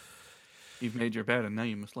 You've made your bed, and now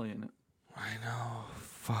you must lay in it. I know.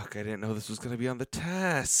 Fuck, I didn't know this was going to be on the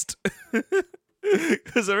test.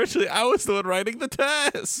 Because originally I was the one writing the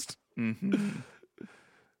test. Mm-hmm.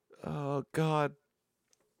 Oh, God.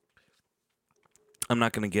 I'm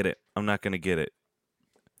not going to get it.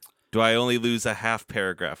 Do I only lose a half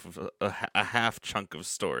paragraph of a half chunk of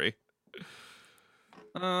story?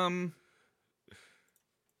 Yeah,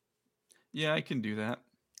 I can do that.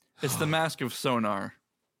 It's the Mask of Sonar.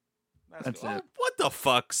 That's it. What the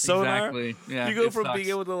fuck, Sonar? Exactly. Yeah, you go from being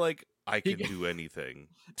able to like, I can do anything,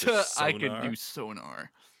 to I can do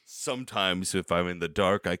sonar. Sometimes if I'm in the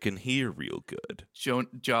dark, I can hear real good.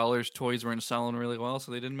 Jollar's toys weren't selling really well,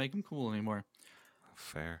 so they didn't make them cool anymore.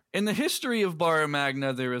 Fair. In the history of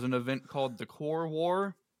Baramagna, there is an event called the Core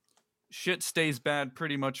War. Shit stays bad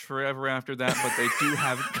pretty much forever after that, but they do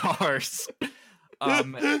have cars.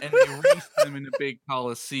 And they race them in a big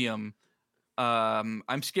coliseum.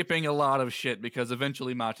 I'm skipping a lot of shit because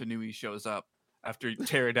eventually Matanui shows up after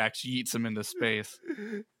Pterodax yeets him into space.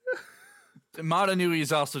 Matanui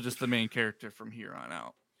is also just the main character from here on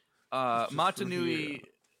out. Matanui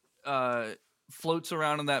floats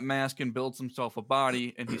around in that mask and builds himself a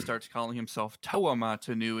body, and he starts calling himself Toa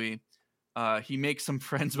Matanui. He makes some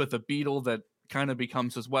friends with a beetle that kind of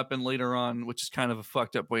becomes his weapon later on, which is kind of a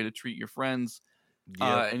fucked up way to treat your friends.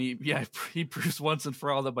 Yep. And he proves once and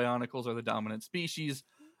for all that Bionicles are the dominant species.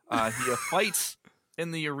 He fights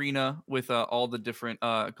in the arena with all the different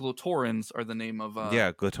Glotorans are the name of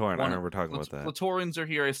Glotoran. I remember talking about that. Glotorans are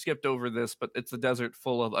here. I skipped over this, but it's a desert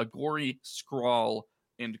full of Agori, Skrull,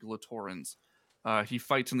 and Glotorans. He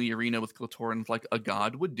fights in the arena with Glotorans like a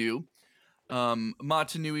god would do.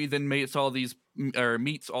 Matanui then meets all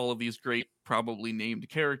of these great, probably named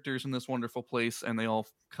characters in this wonderful place, and they all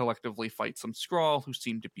collectively fight some Skrull who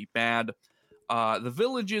seem to be bad. The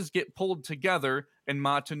villages get pulled together and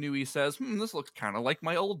Matanui says, this looks kind of like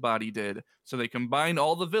my old body did. So they combine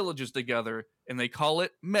all the villages together, and they call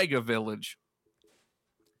it Mega Village.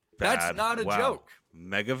 That's Bad. not a Wow. joke.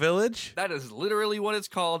 Mega Village? That is literally what it's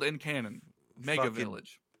called in canon. Mega Fucking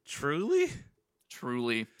Village. Truly?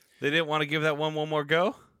 Truly. They didn't want to give that one more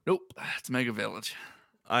go? Nope. It's Mega Village.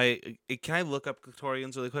 Can I look up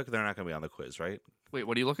Glatorians really quick? They're not going to be on the quiz, right? Wait,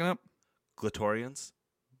 what are you looking up? Glatorians?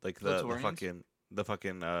 Like the Glatorians?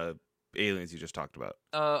 fucking aliens you just talked about.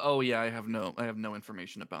 Oh yeah, I have no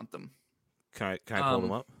information about them. Can I pull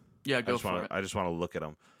them up? Yeah, go for it. I just want to look at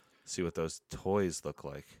them, see what those toys look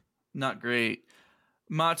like. Not great.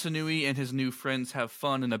 Matanui and his new friends have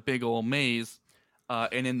fun in a big old maze,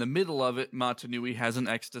 and in the middle of it, Matanui has an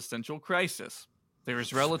existential crisis. There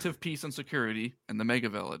is relative peace and security in the Mega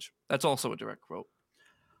Village. That's also a direct quote.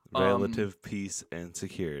 Relative peace and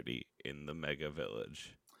security in the Mega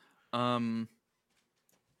Village. Wow.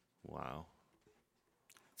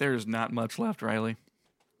 There's not much left, Riley.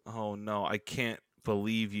 Oh no, I can't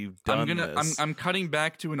believe you've done this. I'm cutting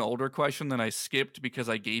back to an older question that I skipped because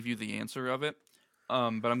I gave you the answer of it. But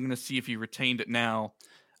I'm gonna see if you retained it now.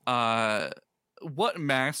 What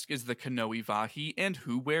mask is the Kanohi Vahi, and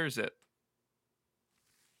who wears it?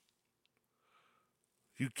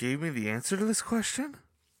 You gave me the answer to this question?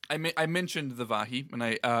 I mentioned the Vahi, and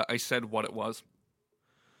I said what it was.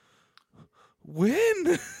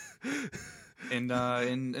 When? In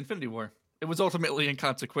Infinity War. It was ultimately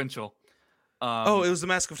inconsequential. It was the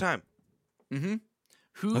Mask of Time. Mm-hmm.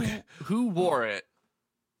 Okay. Who wore it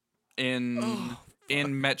in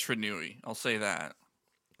Metra Nui? I'll say that.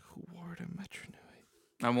 Who wore it in Metra Nui?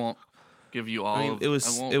 I won't give you all. I mean, it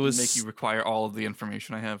was make you require all of the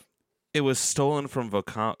information I have. It was stolen from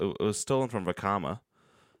Vakama.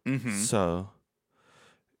 Mm-hmm. So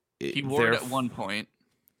he wore it at one point.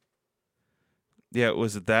 Yeah,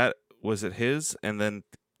 was it his? And then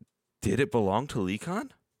did it belong to Lekon?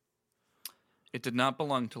 It did not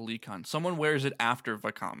belong to Lekon. Someone wears it after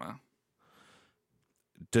Vakama.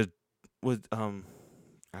 After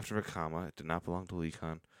Vakama, it did not belong to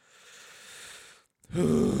Lekon.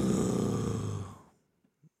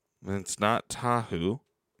 And it's not Tahu.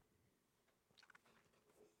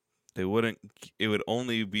 It would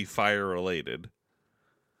only be fire related.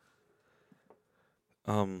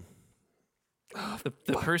 The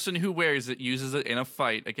person who wears it uses it in a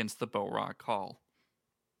fight against the Bo-Rock Hall.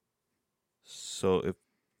 So it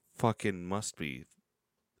fucking must be.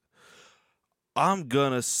 I'm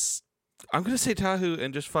gonna say Tahu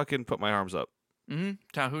and just fucking put my arms up. Mm-hmm.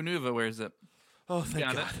 Tahu Nuva wears it. Oh, thank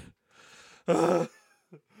Got God.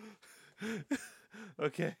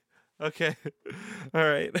 Okay. All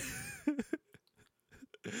right.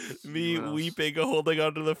 Me weeping, holding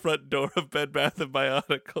onto the front door of Bed Bath &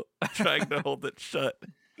 Bionicle, trying to hold it shut.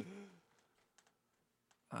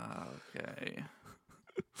 Okay.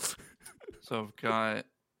 So I've got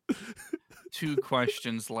 2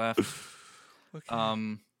 questions left.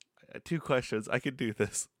 Okay. 2 questions. I can do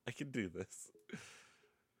this.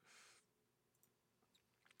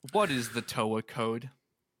 What is the Toa code?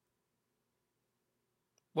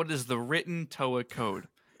 What is the written Toa code?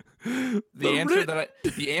 The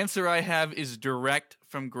answer I have is direct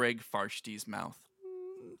from Greg Farshti's mouth.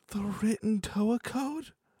 The written Toa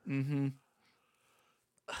code? Mm-hmm.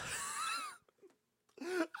 I don't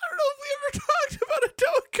know if we ever talked about a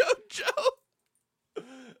Toa code, Joe.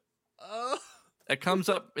 It comes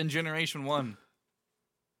up in Generation 1.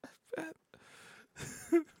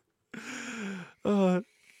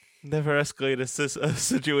 Never escalate a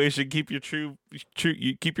situation. Keep your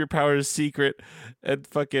keep your powers secret, and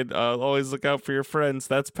fucking always look out for your friends.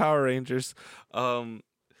 That's Power Rangers. The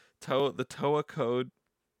Toa code.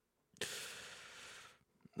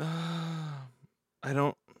 I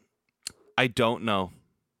don't know.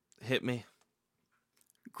 Hit me.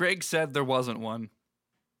 Greg said there wasn't one.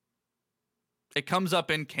 It comes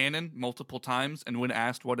up in canon multiple times, and when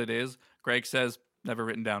asked what it is, Greg says, never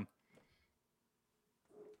written down.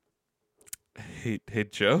 Hey,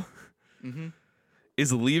 Joe? Mm-hmm.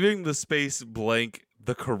 Is leaving the space blank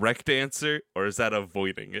the correct answer, or is that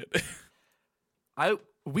avoiding it?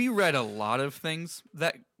 We read a lot of things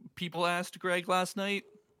that people asked Greg last night.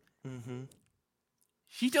 Mm-hmm.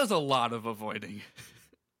 He does a lot of avoiding.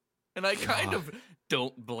 And I kind of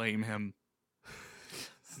don't blame him.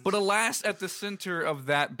 But alas, at the center of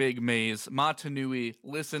that big maze, Matanui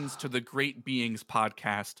listens to the Great Beings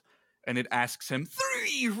podcast, and it asks him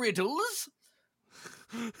 3 riddles.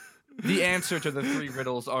 The answer to the 3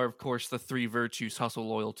 riddles are, of course, the 3 virtues: hustle,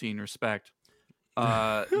 loyalty, and respect.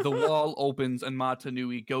 The wall opens, and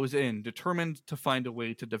Matanui goes in, determined to find a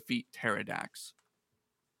way to defeat Pterodax.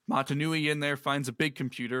 Matanui in there finds a big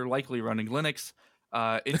computer, likely running Linux,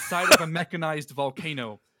 inside of a mechanized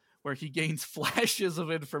volcano, where he gains flashes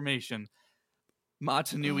of information.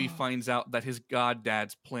 Matanui finds out that his god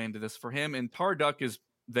dad's planned this for him, and Tarduk is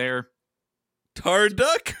there.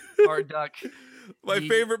 Tarduk? Tarduk. My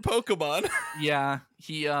favorite Pokemon. Yeah,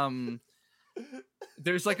 he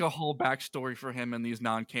there's like a whole backstory for him in these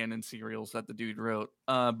non-canon serials that the dude wrote.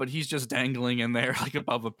 But he's just dangling in there like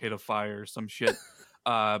above a pit of fire or some shit.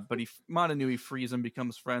 But Matanui frees him,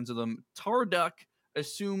 becomes friends with him. Tarduk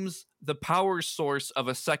assumes the power source of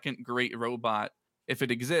a second great robot. If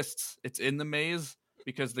it exists, it's in the maze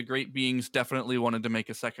because the great beings definitely wanted to make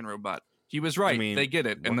a second robot. He was right. They get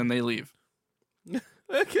it, and then they leave.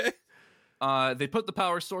 Okay. They put the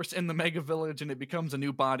power source in the mega village, and it becomes a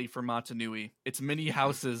new body for Matanui. Its many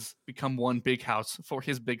houses become one big house for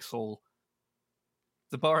his big soul.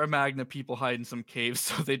 The Bara Magna people hide in some caves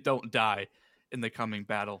so they don't die in the coming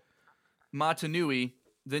battle. Matanui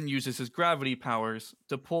then uses his gravity powers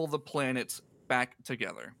to pull the planets back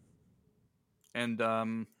together. And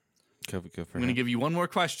I'm going to give you one more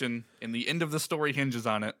question, and the end of the story hinges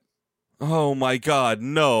on it. Oh my god,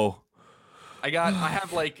 no. I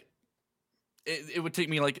have like... It would take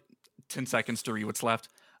me like 10 seconds to read what's left.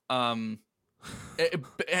 And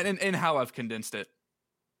how I've condensed it.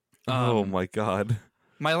 Oh my god.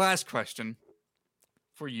 My last question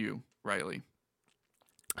for you, Riley.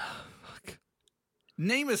 Fuck.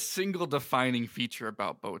 Name a single defining feature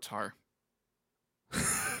about Botar.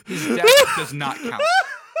 His death does not count.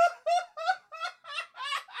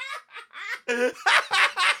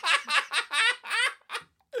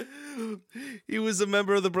 He was a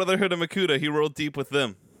member of the Brotherhood of Makuta. He rolled deep with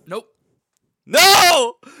them. Nope.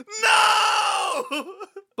 No! No!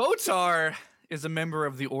 Botar is a member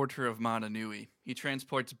of the Order of Matanui. He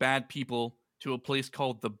transports bad people to a place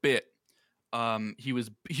called the Bit.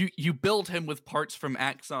 You build him with parts from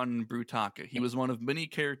Axon and Brutaka. He was one of many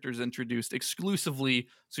characters introduced exclusively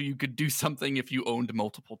so you could do something if you owned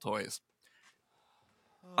multiple toys.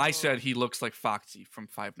 I said he looks like Foxy from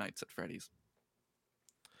Five Nights at Freddy's.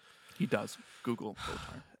 He does. Google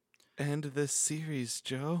Botar. End this series,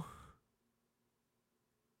 Joe.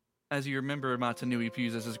 As you remember, Matanui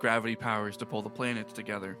uses his gravity powers to pull the planets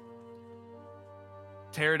together.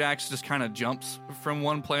 Pterodax just kind of jumps from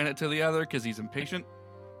one planet to the other because he's impatient.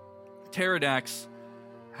 Pterodax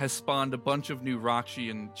has spawned a bunch of new Rakshi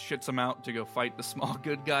and shits them out to go fight the small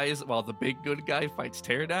good guys while the big good guy fights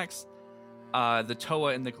Pterodax. The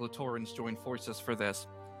Toa and the Clitorans join forces for this.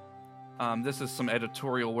 This is some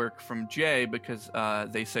editorial work from Jay because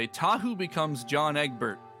they say Tahu becomes John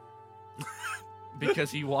Egbert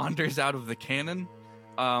because he wanders out of the canon,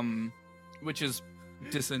 which is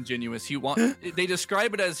disingenuous. They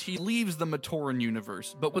describe it as he leaves the Matoran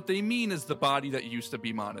universe, but what they mean is the body that used to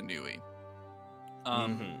be Matanui.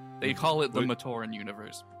 They call it the Matoran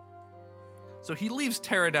universe. So he leaves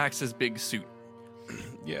Pterodax's big suit.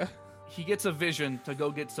 Yeah. He gets a vision to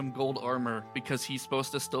go get some gold armor because he's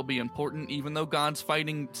supposed to still be important, even though God's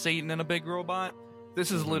fighting Satan and a big robot.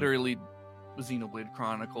 This is literally Xenoblade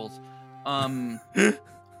Chronicles.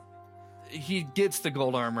 He gets the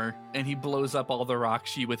gold armor, and he blows up all the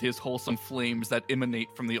Rakshi with his wholesome flames that emanate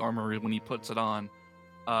from the armor when he puts it on.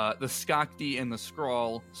 The Skakti and the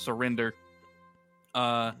Skrull surrender.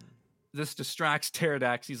 This distracts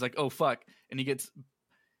Pterodax. He's like, oh, fuck. And he gets...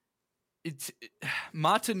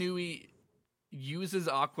 Matanui uses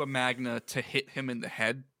Aqua Magna to hit him in the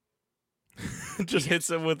head. Just hits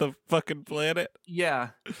him with a fucking planet. Yeah,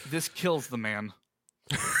 this kills the man.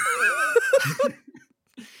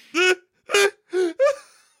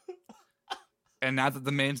 And now that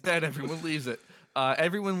the man's dead, everyone leaves it.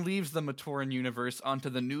 Everyone leaves the Matoran universe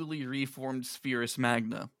onto the newly reformed Spherus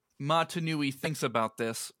Magna. Matanui thinks about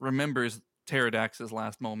this, remembers Pterodax's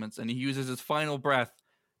last moments, and he uses his final breath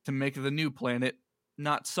to make the new planet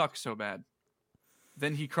not suck so bad.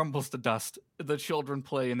 Then he crumbles to dust. The children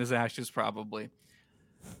play in his ashes, probably.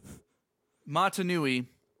 Matanui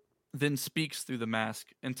then speaks through the mask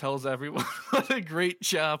and tells everyone what a great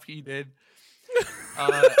job he did.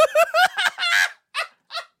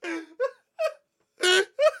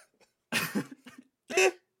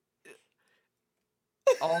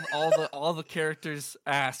 All the characters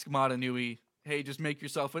ask Matanui, hey, just make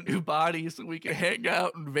yourself a new body so we can hang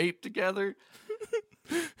out and vape together.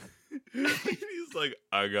 He's like,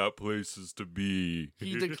 I got places to be.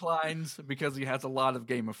 He declines because he has a lot of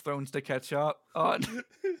Game of Thrones to catch up on.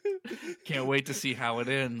 Can't wait to see how it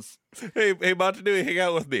ends. Hey, Matanui, hang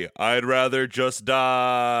out with me. I'd rather just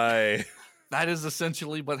die. That is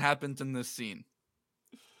essentially what happens in this scene.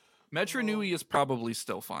 Metronui is probably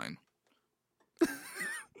still fine.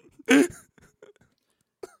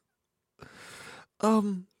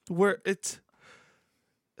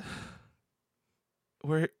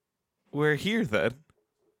 We're we're here then.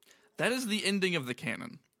 That is the ending of the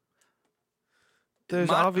canon. There's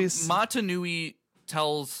obvious. Matanui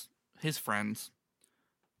tells his friends,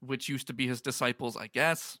 which used to be his disciples, I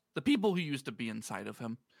guess, the people who used to be inside of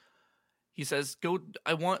him. He says,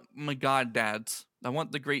 I want my god dads, I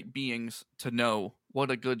want the great beings to know what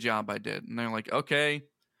a good job I did. And they're like, okay.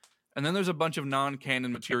 And then there's a bunch of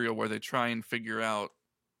non-canon material where they try and figure out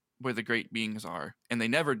where the great beings are, and they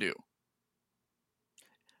never do.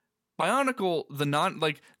 Bionicle,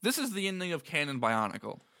 this is the ending of canon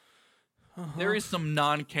Bionicle. There is some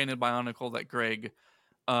non-canon Bionicle that Greg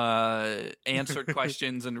answered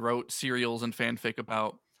questions and wrote serials and fanfic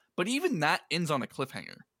about, but even that ends on a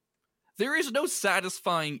cliffhanger. There is no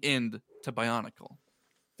satisfying end to Bionicle.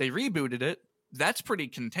 They rebooted it. That's pretty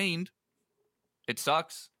contained. It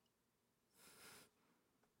sucks.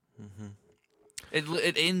 Mm-hmm.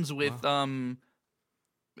 It ends with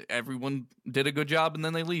everyone did a good job and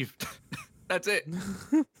then they leave. That's it.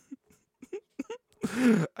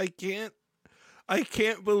 I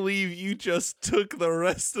can't believe you just took the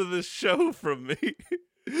rest of the show from me.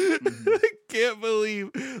 I can't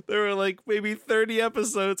believe there were like maybe 30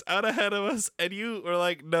 episodes out ahead of us, and you were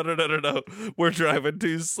like, no, we're driving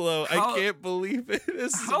too slow. I can't believe it.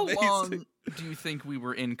 How long do you think we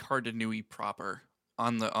were in Cardanui proper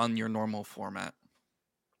on your normal format?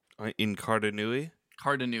 In Cardanui?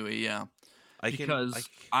 Cardanui, yeah.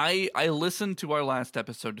 I listened to our last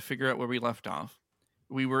episode to figure out where we left off.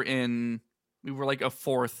 We were like a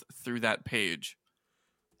fourth through that page.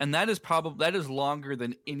 And that is longer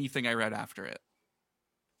than anything I read after it.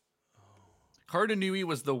 Cardanui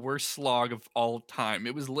was the worst slog of all time.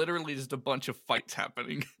 It was literally just a bunch of fights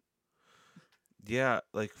happening. Yeah,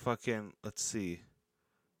 like fucking, let's see.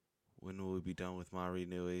 When will we be done with Mari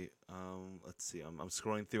Nui? Let's see. I'm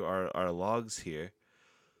scrolling through our logs here.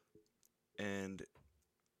 And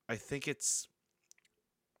I think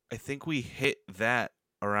we hit that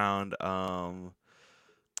around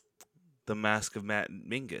the Mask of Matt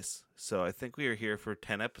Mingus. So I think we are here for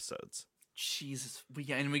 10 episodes. Jesus, we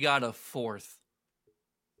got a fourth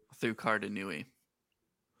through Cardanui.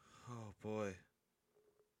 Oh boy.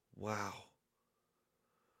 Wow.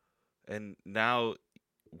 And now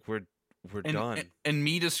we're done. And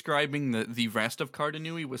me describing the rest of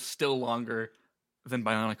Cardanui was still longer than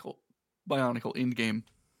Bionicle Endgame.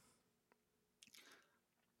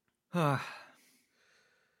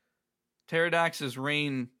 Pterodactyl's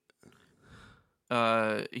reign,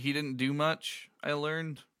 he didn't do much, I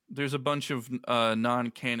learned. There's a bunch of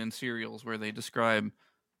non-canon serials where they describe,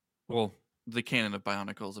 well, the canon of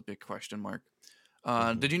Bionicle is a big question mark.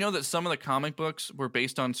 Did you know that some of the comic books were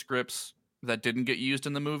based on scripts that didn't get used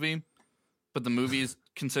in the movie, but the movie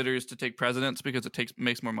considers to take precedence because it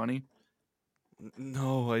makes more money?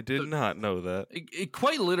 No, I did not know that. It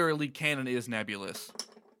quite literally, canon is Nebulous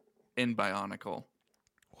in Bionicle.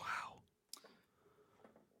 Wow.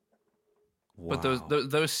 But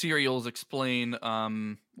those serials explain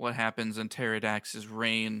what happens in Pterodactyl's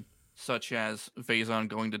reign, such as Phazon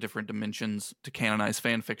going to different dimensions to canonize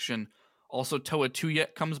fan fiction. Also, Toa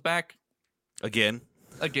Tuyet comes back again.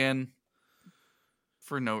 They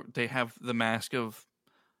have the mask of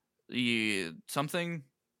the something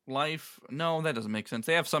life. No, that doesn't make sense.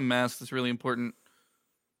 They have some mask that's really important,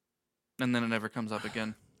 and then it never comes up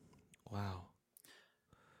again. Wow.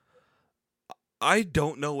 I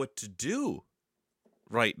don't know what to do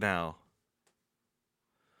right now.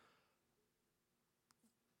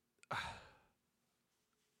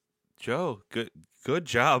 Joe, good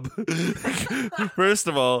job. First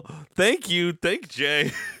of all, thank you. Thank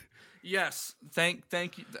Jay. Yes, thank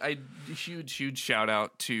you. Huge shout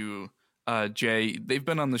out to Jay. They've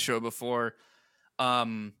been on the show before,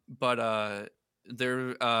 but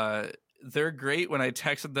they're great. When I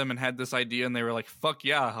texted them and had this idea, and they were like, "Fuck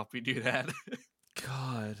yeah, I'll help you do that."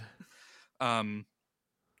 God.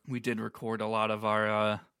 We did record a lot of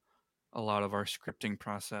our scripting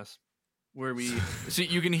process, where we so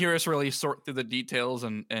you can hear us really sort through the details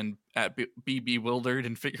and be bewildered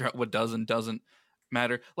and figure out what does and doesn't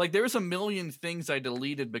matter. Like, there's a million things I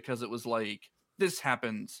deleted because it was like, this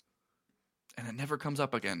happens and it never comes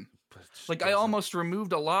up again. Like, I almost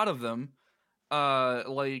removed a lot of them.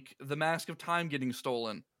 Like the Mask of Time getting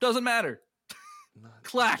stolen. Doesn't matter.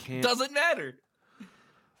 Clack. Doesn't matter.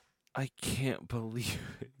 I can't believe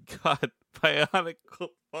it. God,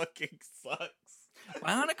 Bionicle fucking sucks.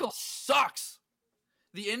 Bionicle sucks.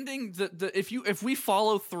 The ending, if we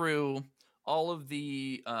follow through all of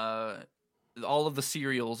the all of the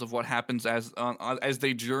serials of what happens as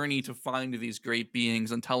they journey to find these great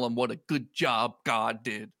beings and tell them what a good job God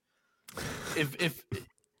did. If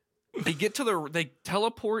they get to they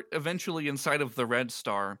teleport eventually inside of the Red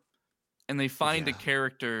Star, and they find a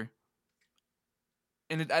character.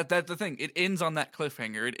 And that's the thing. It ends on that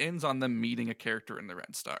cliffhanger. It ends on them meeting a character in the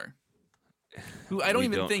Red Star, who I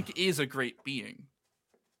don't think is a great being.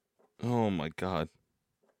 Oh my god.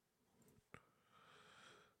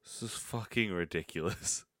 This is fucking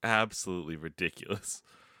ridiculous. Absolutely ridiculous.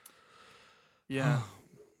 Yeah.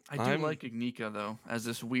 I do like Ignika though, as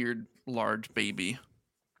this weird large baby.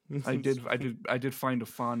 I did find a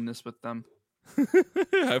fondness with them.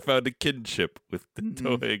 I found a kinship with the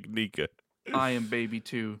Toa Ignika. I am baby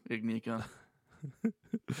too, Ignika.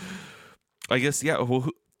 I guess, yeah.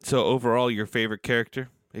 So overall, your favorite character,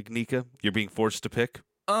 Ignika? You're being forced to pick?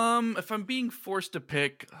 If I'm being forced to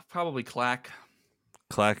pick, probably Clack.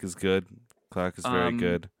 Clack is good. Clack is very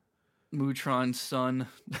good. Mutron's son.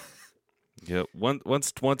 Yeah.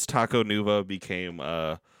 Once Taco Nuva became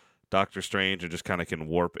Doctor Strange and just kind of can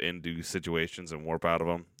warp into situations and warp out of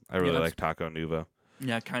them, I really like Taco Nuva.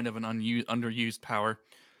 Yeah, kind of an underused power.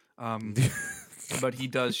 But he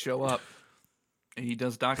does show up. And he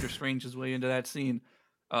does Doctor Strange his way into that scene.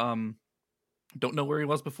 Don't know where he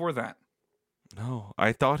was before that. No,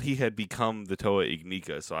 I thought he had become the Toa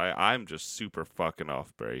Ignika, so I'm just super fucking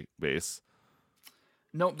off base.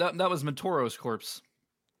 Nope, that was Mentoro's corpse.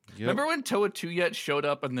 Yep. Remember when Toa Tuyet showed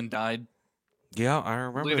up and then died? Yeah, I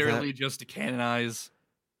remember Literally that. just to canonize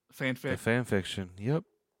fanfic. The fan fiction, yep.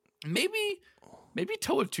 Maybe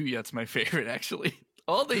Toa Tuyet's my favorite, actually.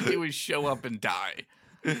 All they do is show up and die.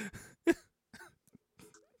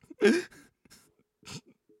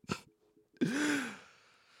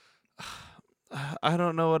 I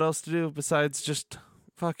don't know what else to do besides just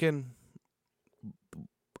fucking,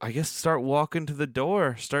 I guess, start walking to the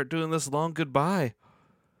door. Start doing this long goodbye.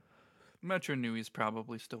 Metro Nui's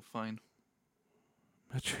probably still fine.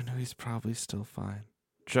 Metro Nui's probably still fine.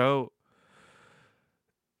 Joe,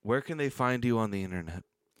 where can they find you on the internet?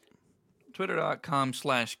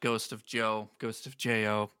 Twitter.com/ghostofjoe,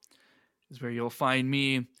 GhostofJO is where you'll find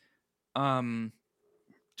me tweeting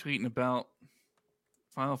about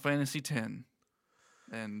Final Fantasy X.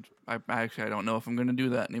 And I don't know if I'm going to do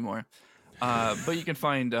that anymore. But you can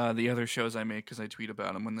find the other shows I make because I tweet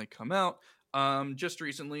about them when they come out. Just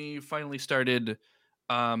recently, finally started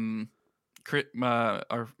our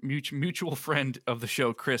mutual friend of the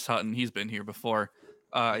show, Chris Hutton. He's been here before.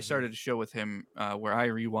 I started a show with him where I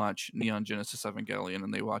rewatch Neon Genesis Evangelion,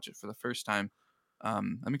 and they watch it for the first time.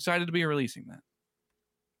 I'm excited to be releasing that.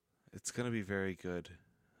 It's going to be very good.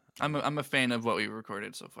 I'm a fan of what we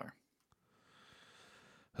recorded so far.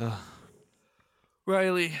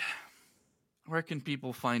 Riley, where can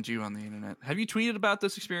people find you on the internet? Have you tweeted about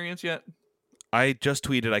this experience yet? I just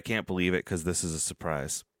tweeted, I can't believe it because this is a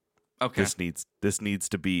surprise. Okay. This needs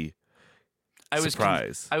to be a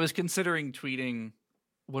surprise. I was considering tweeting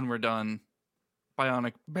when we're done.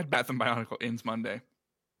 Bed Bath and Bionicle ends Monday.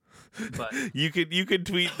 But you could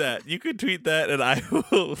tweet that. You could tweet that, and I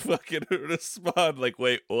will fucking respond like,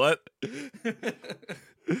 wait, what?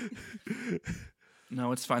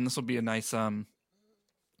 No, it's fine. This will be a nice.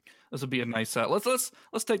 Let's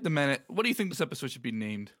take the minute. What do you think this episode should be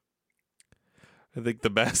named? I think the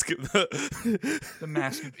mask of the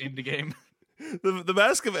mask of Endgame. The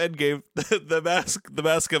mask of Endgame. The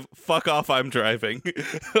mask of fuck off, I'm driving,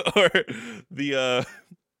 or the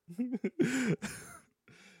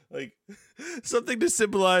like something to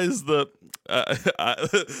symbolize the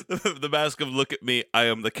mask of look at me, I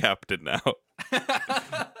am the captain now.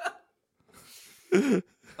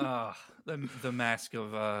 The mask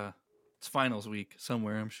of it's finals week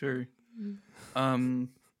somewhere, I'm sure.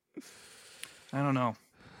 I don't know.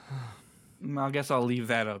 I guess I'll leave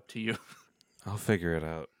that up to you. I'll figure it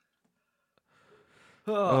out.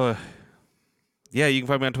 Yeah, you can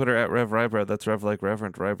find me on Twitter at RevRyeBread. That's Rev like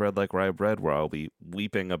Reverend, Ryebread like Rye Bread, where I'll be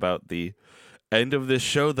weeping about the end of this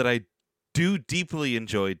show that I do deeply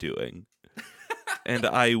enjoy doing. And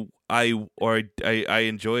I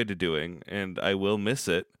enjoyed doing, and I will miss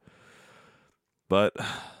it. But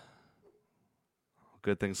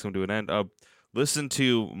good things come to an end. Listen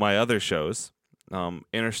to my other shows.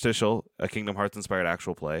 Interstitial, a Kingdom Hearts inspired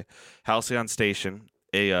actual play. Halcyon Station,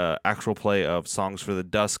 a actual play of Songs for the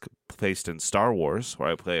Dusk placed in Star Wars, where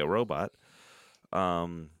I play a robot.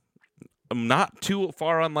 I'm not too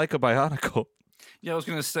far unlike a Bionicle. Yeah, I was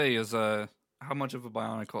gonna say how much of a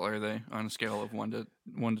Bionicle are they on a scale of 1 to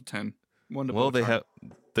 10?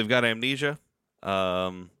 They've got amnesia.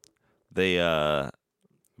 They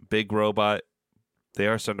big robot, They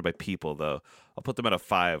are surrounded by people, though. I'll put them at a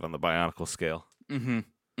 5 on the Bionicle scale.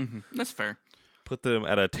 That's fair. Put them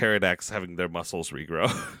at a Pterodax having their muscles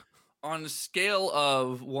regrow. On a scale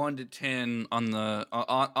of 1 to 10 on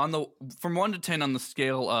the from 1 to 10 on the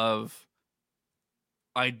scale of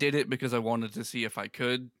I did it because I wanted to see if I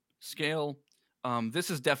could scale, this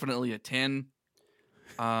is definitely a 10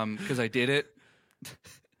 because I did it.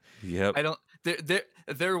 Yep. I don't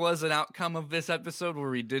there was an outcome of this episode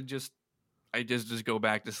where I just go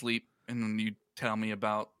back to sleep and then you tell me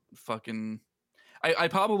about fucking I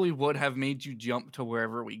probably would have made you jump to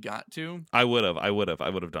wherever we got to. I would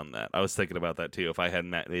have done that. I was thinking about that too. If I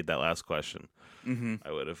hadn't made that last question,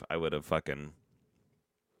 I would have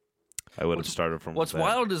started from. What's that.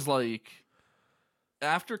 wild is like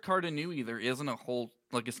after Cardanui, there isn't a whole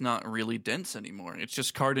like it's not really dense anymore. It's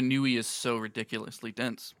just Cardanui is so ridiculously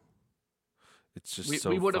dense. It's just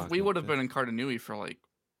we would have been in Cardanui for like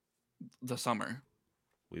the summer.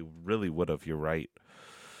 We really would have. You're right.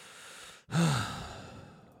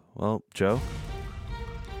 Well, Joe.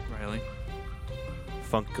 Riley.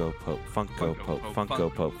 Funko Pope, Funko Pope,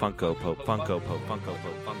 Funko Pope, Funko Pope, Funko Pope, Funko Pope,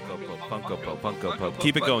 Funko Pope, Funko Pope, Funko Pope.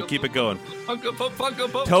 Keep it going, keep it going. Funko Pope,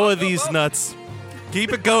 Funko Pope. Toa these nuts.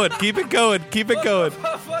 Keep it going, keep it going, keep it going.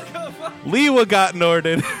 Lewa got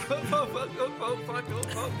Norden.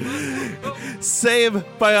 Same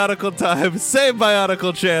Bionicle time, same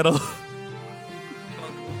Bionicle channel.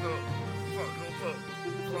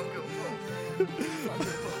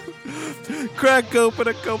 Crack open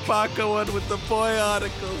a Kopaka one with the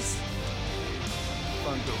Boyonicles.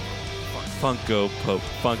 Funko Pope,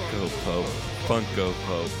 Funko Pope, Funko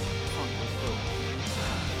Pope.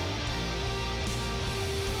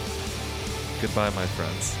 Goodbye, my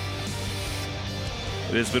friends.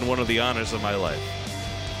 It has been one of the honors of my life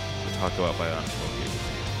to talk about Bionicle games.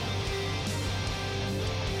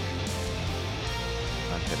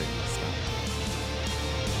 Not hitting this time.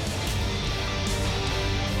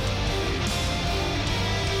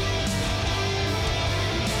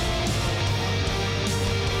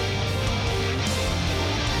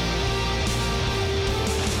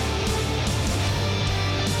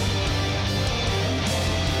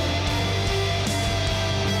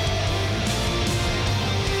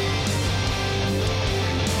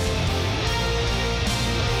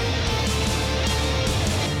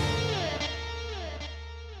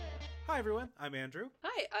 Hi everyone, I'm Andrew.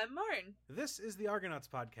 Hi, I'm Marn. This is the Argonauts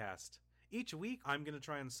podcast. Each week, I'm going to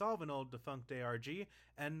try and solve an old defunct ARG,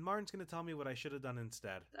 and Marn's going to tell me what I should have done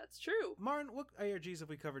instead. That's true. Marn, what ARGs have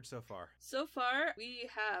we covered so far? So far, we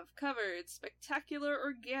have covered Spectacular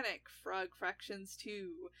Organic Frog Fractions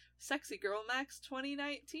 2, Sexy Girl Max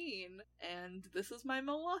 2019, and This Is My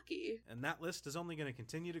Milwaukee. And that list is only going to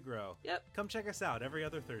continue to grow. Yep. Come check us out every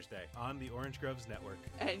other Thursday on the Orange Groves Network.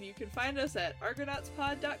 And you can find us at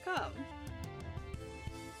argonautspod.com.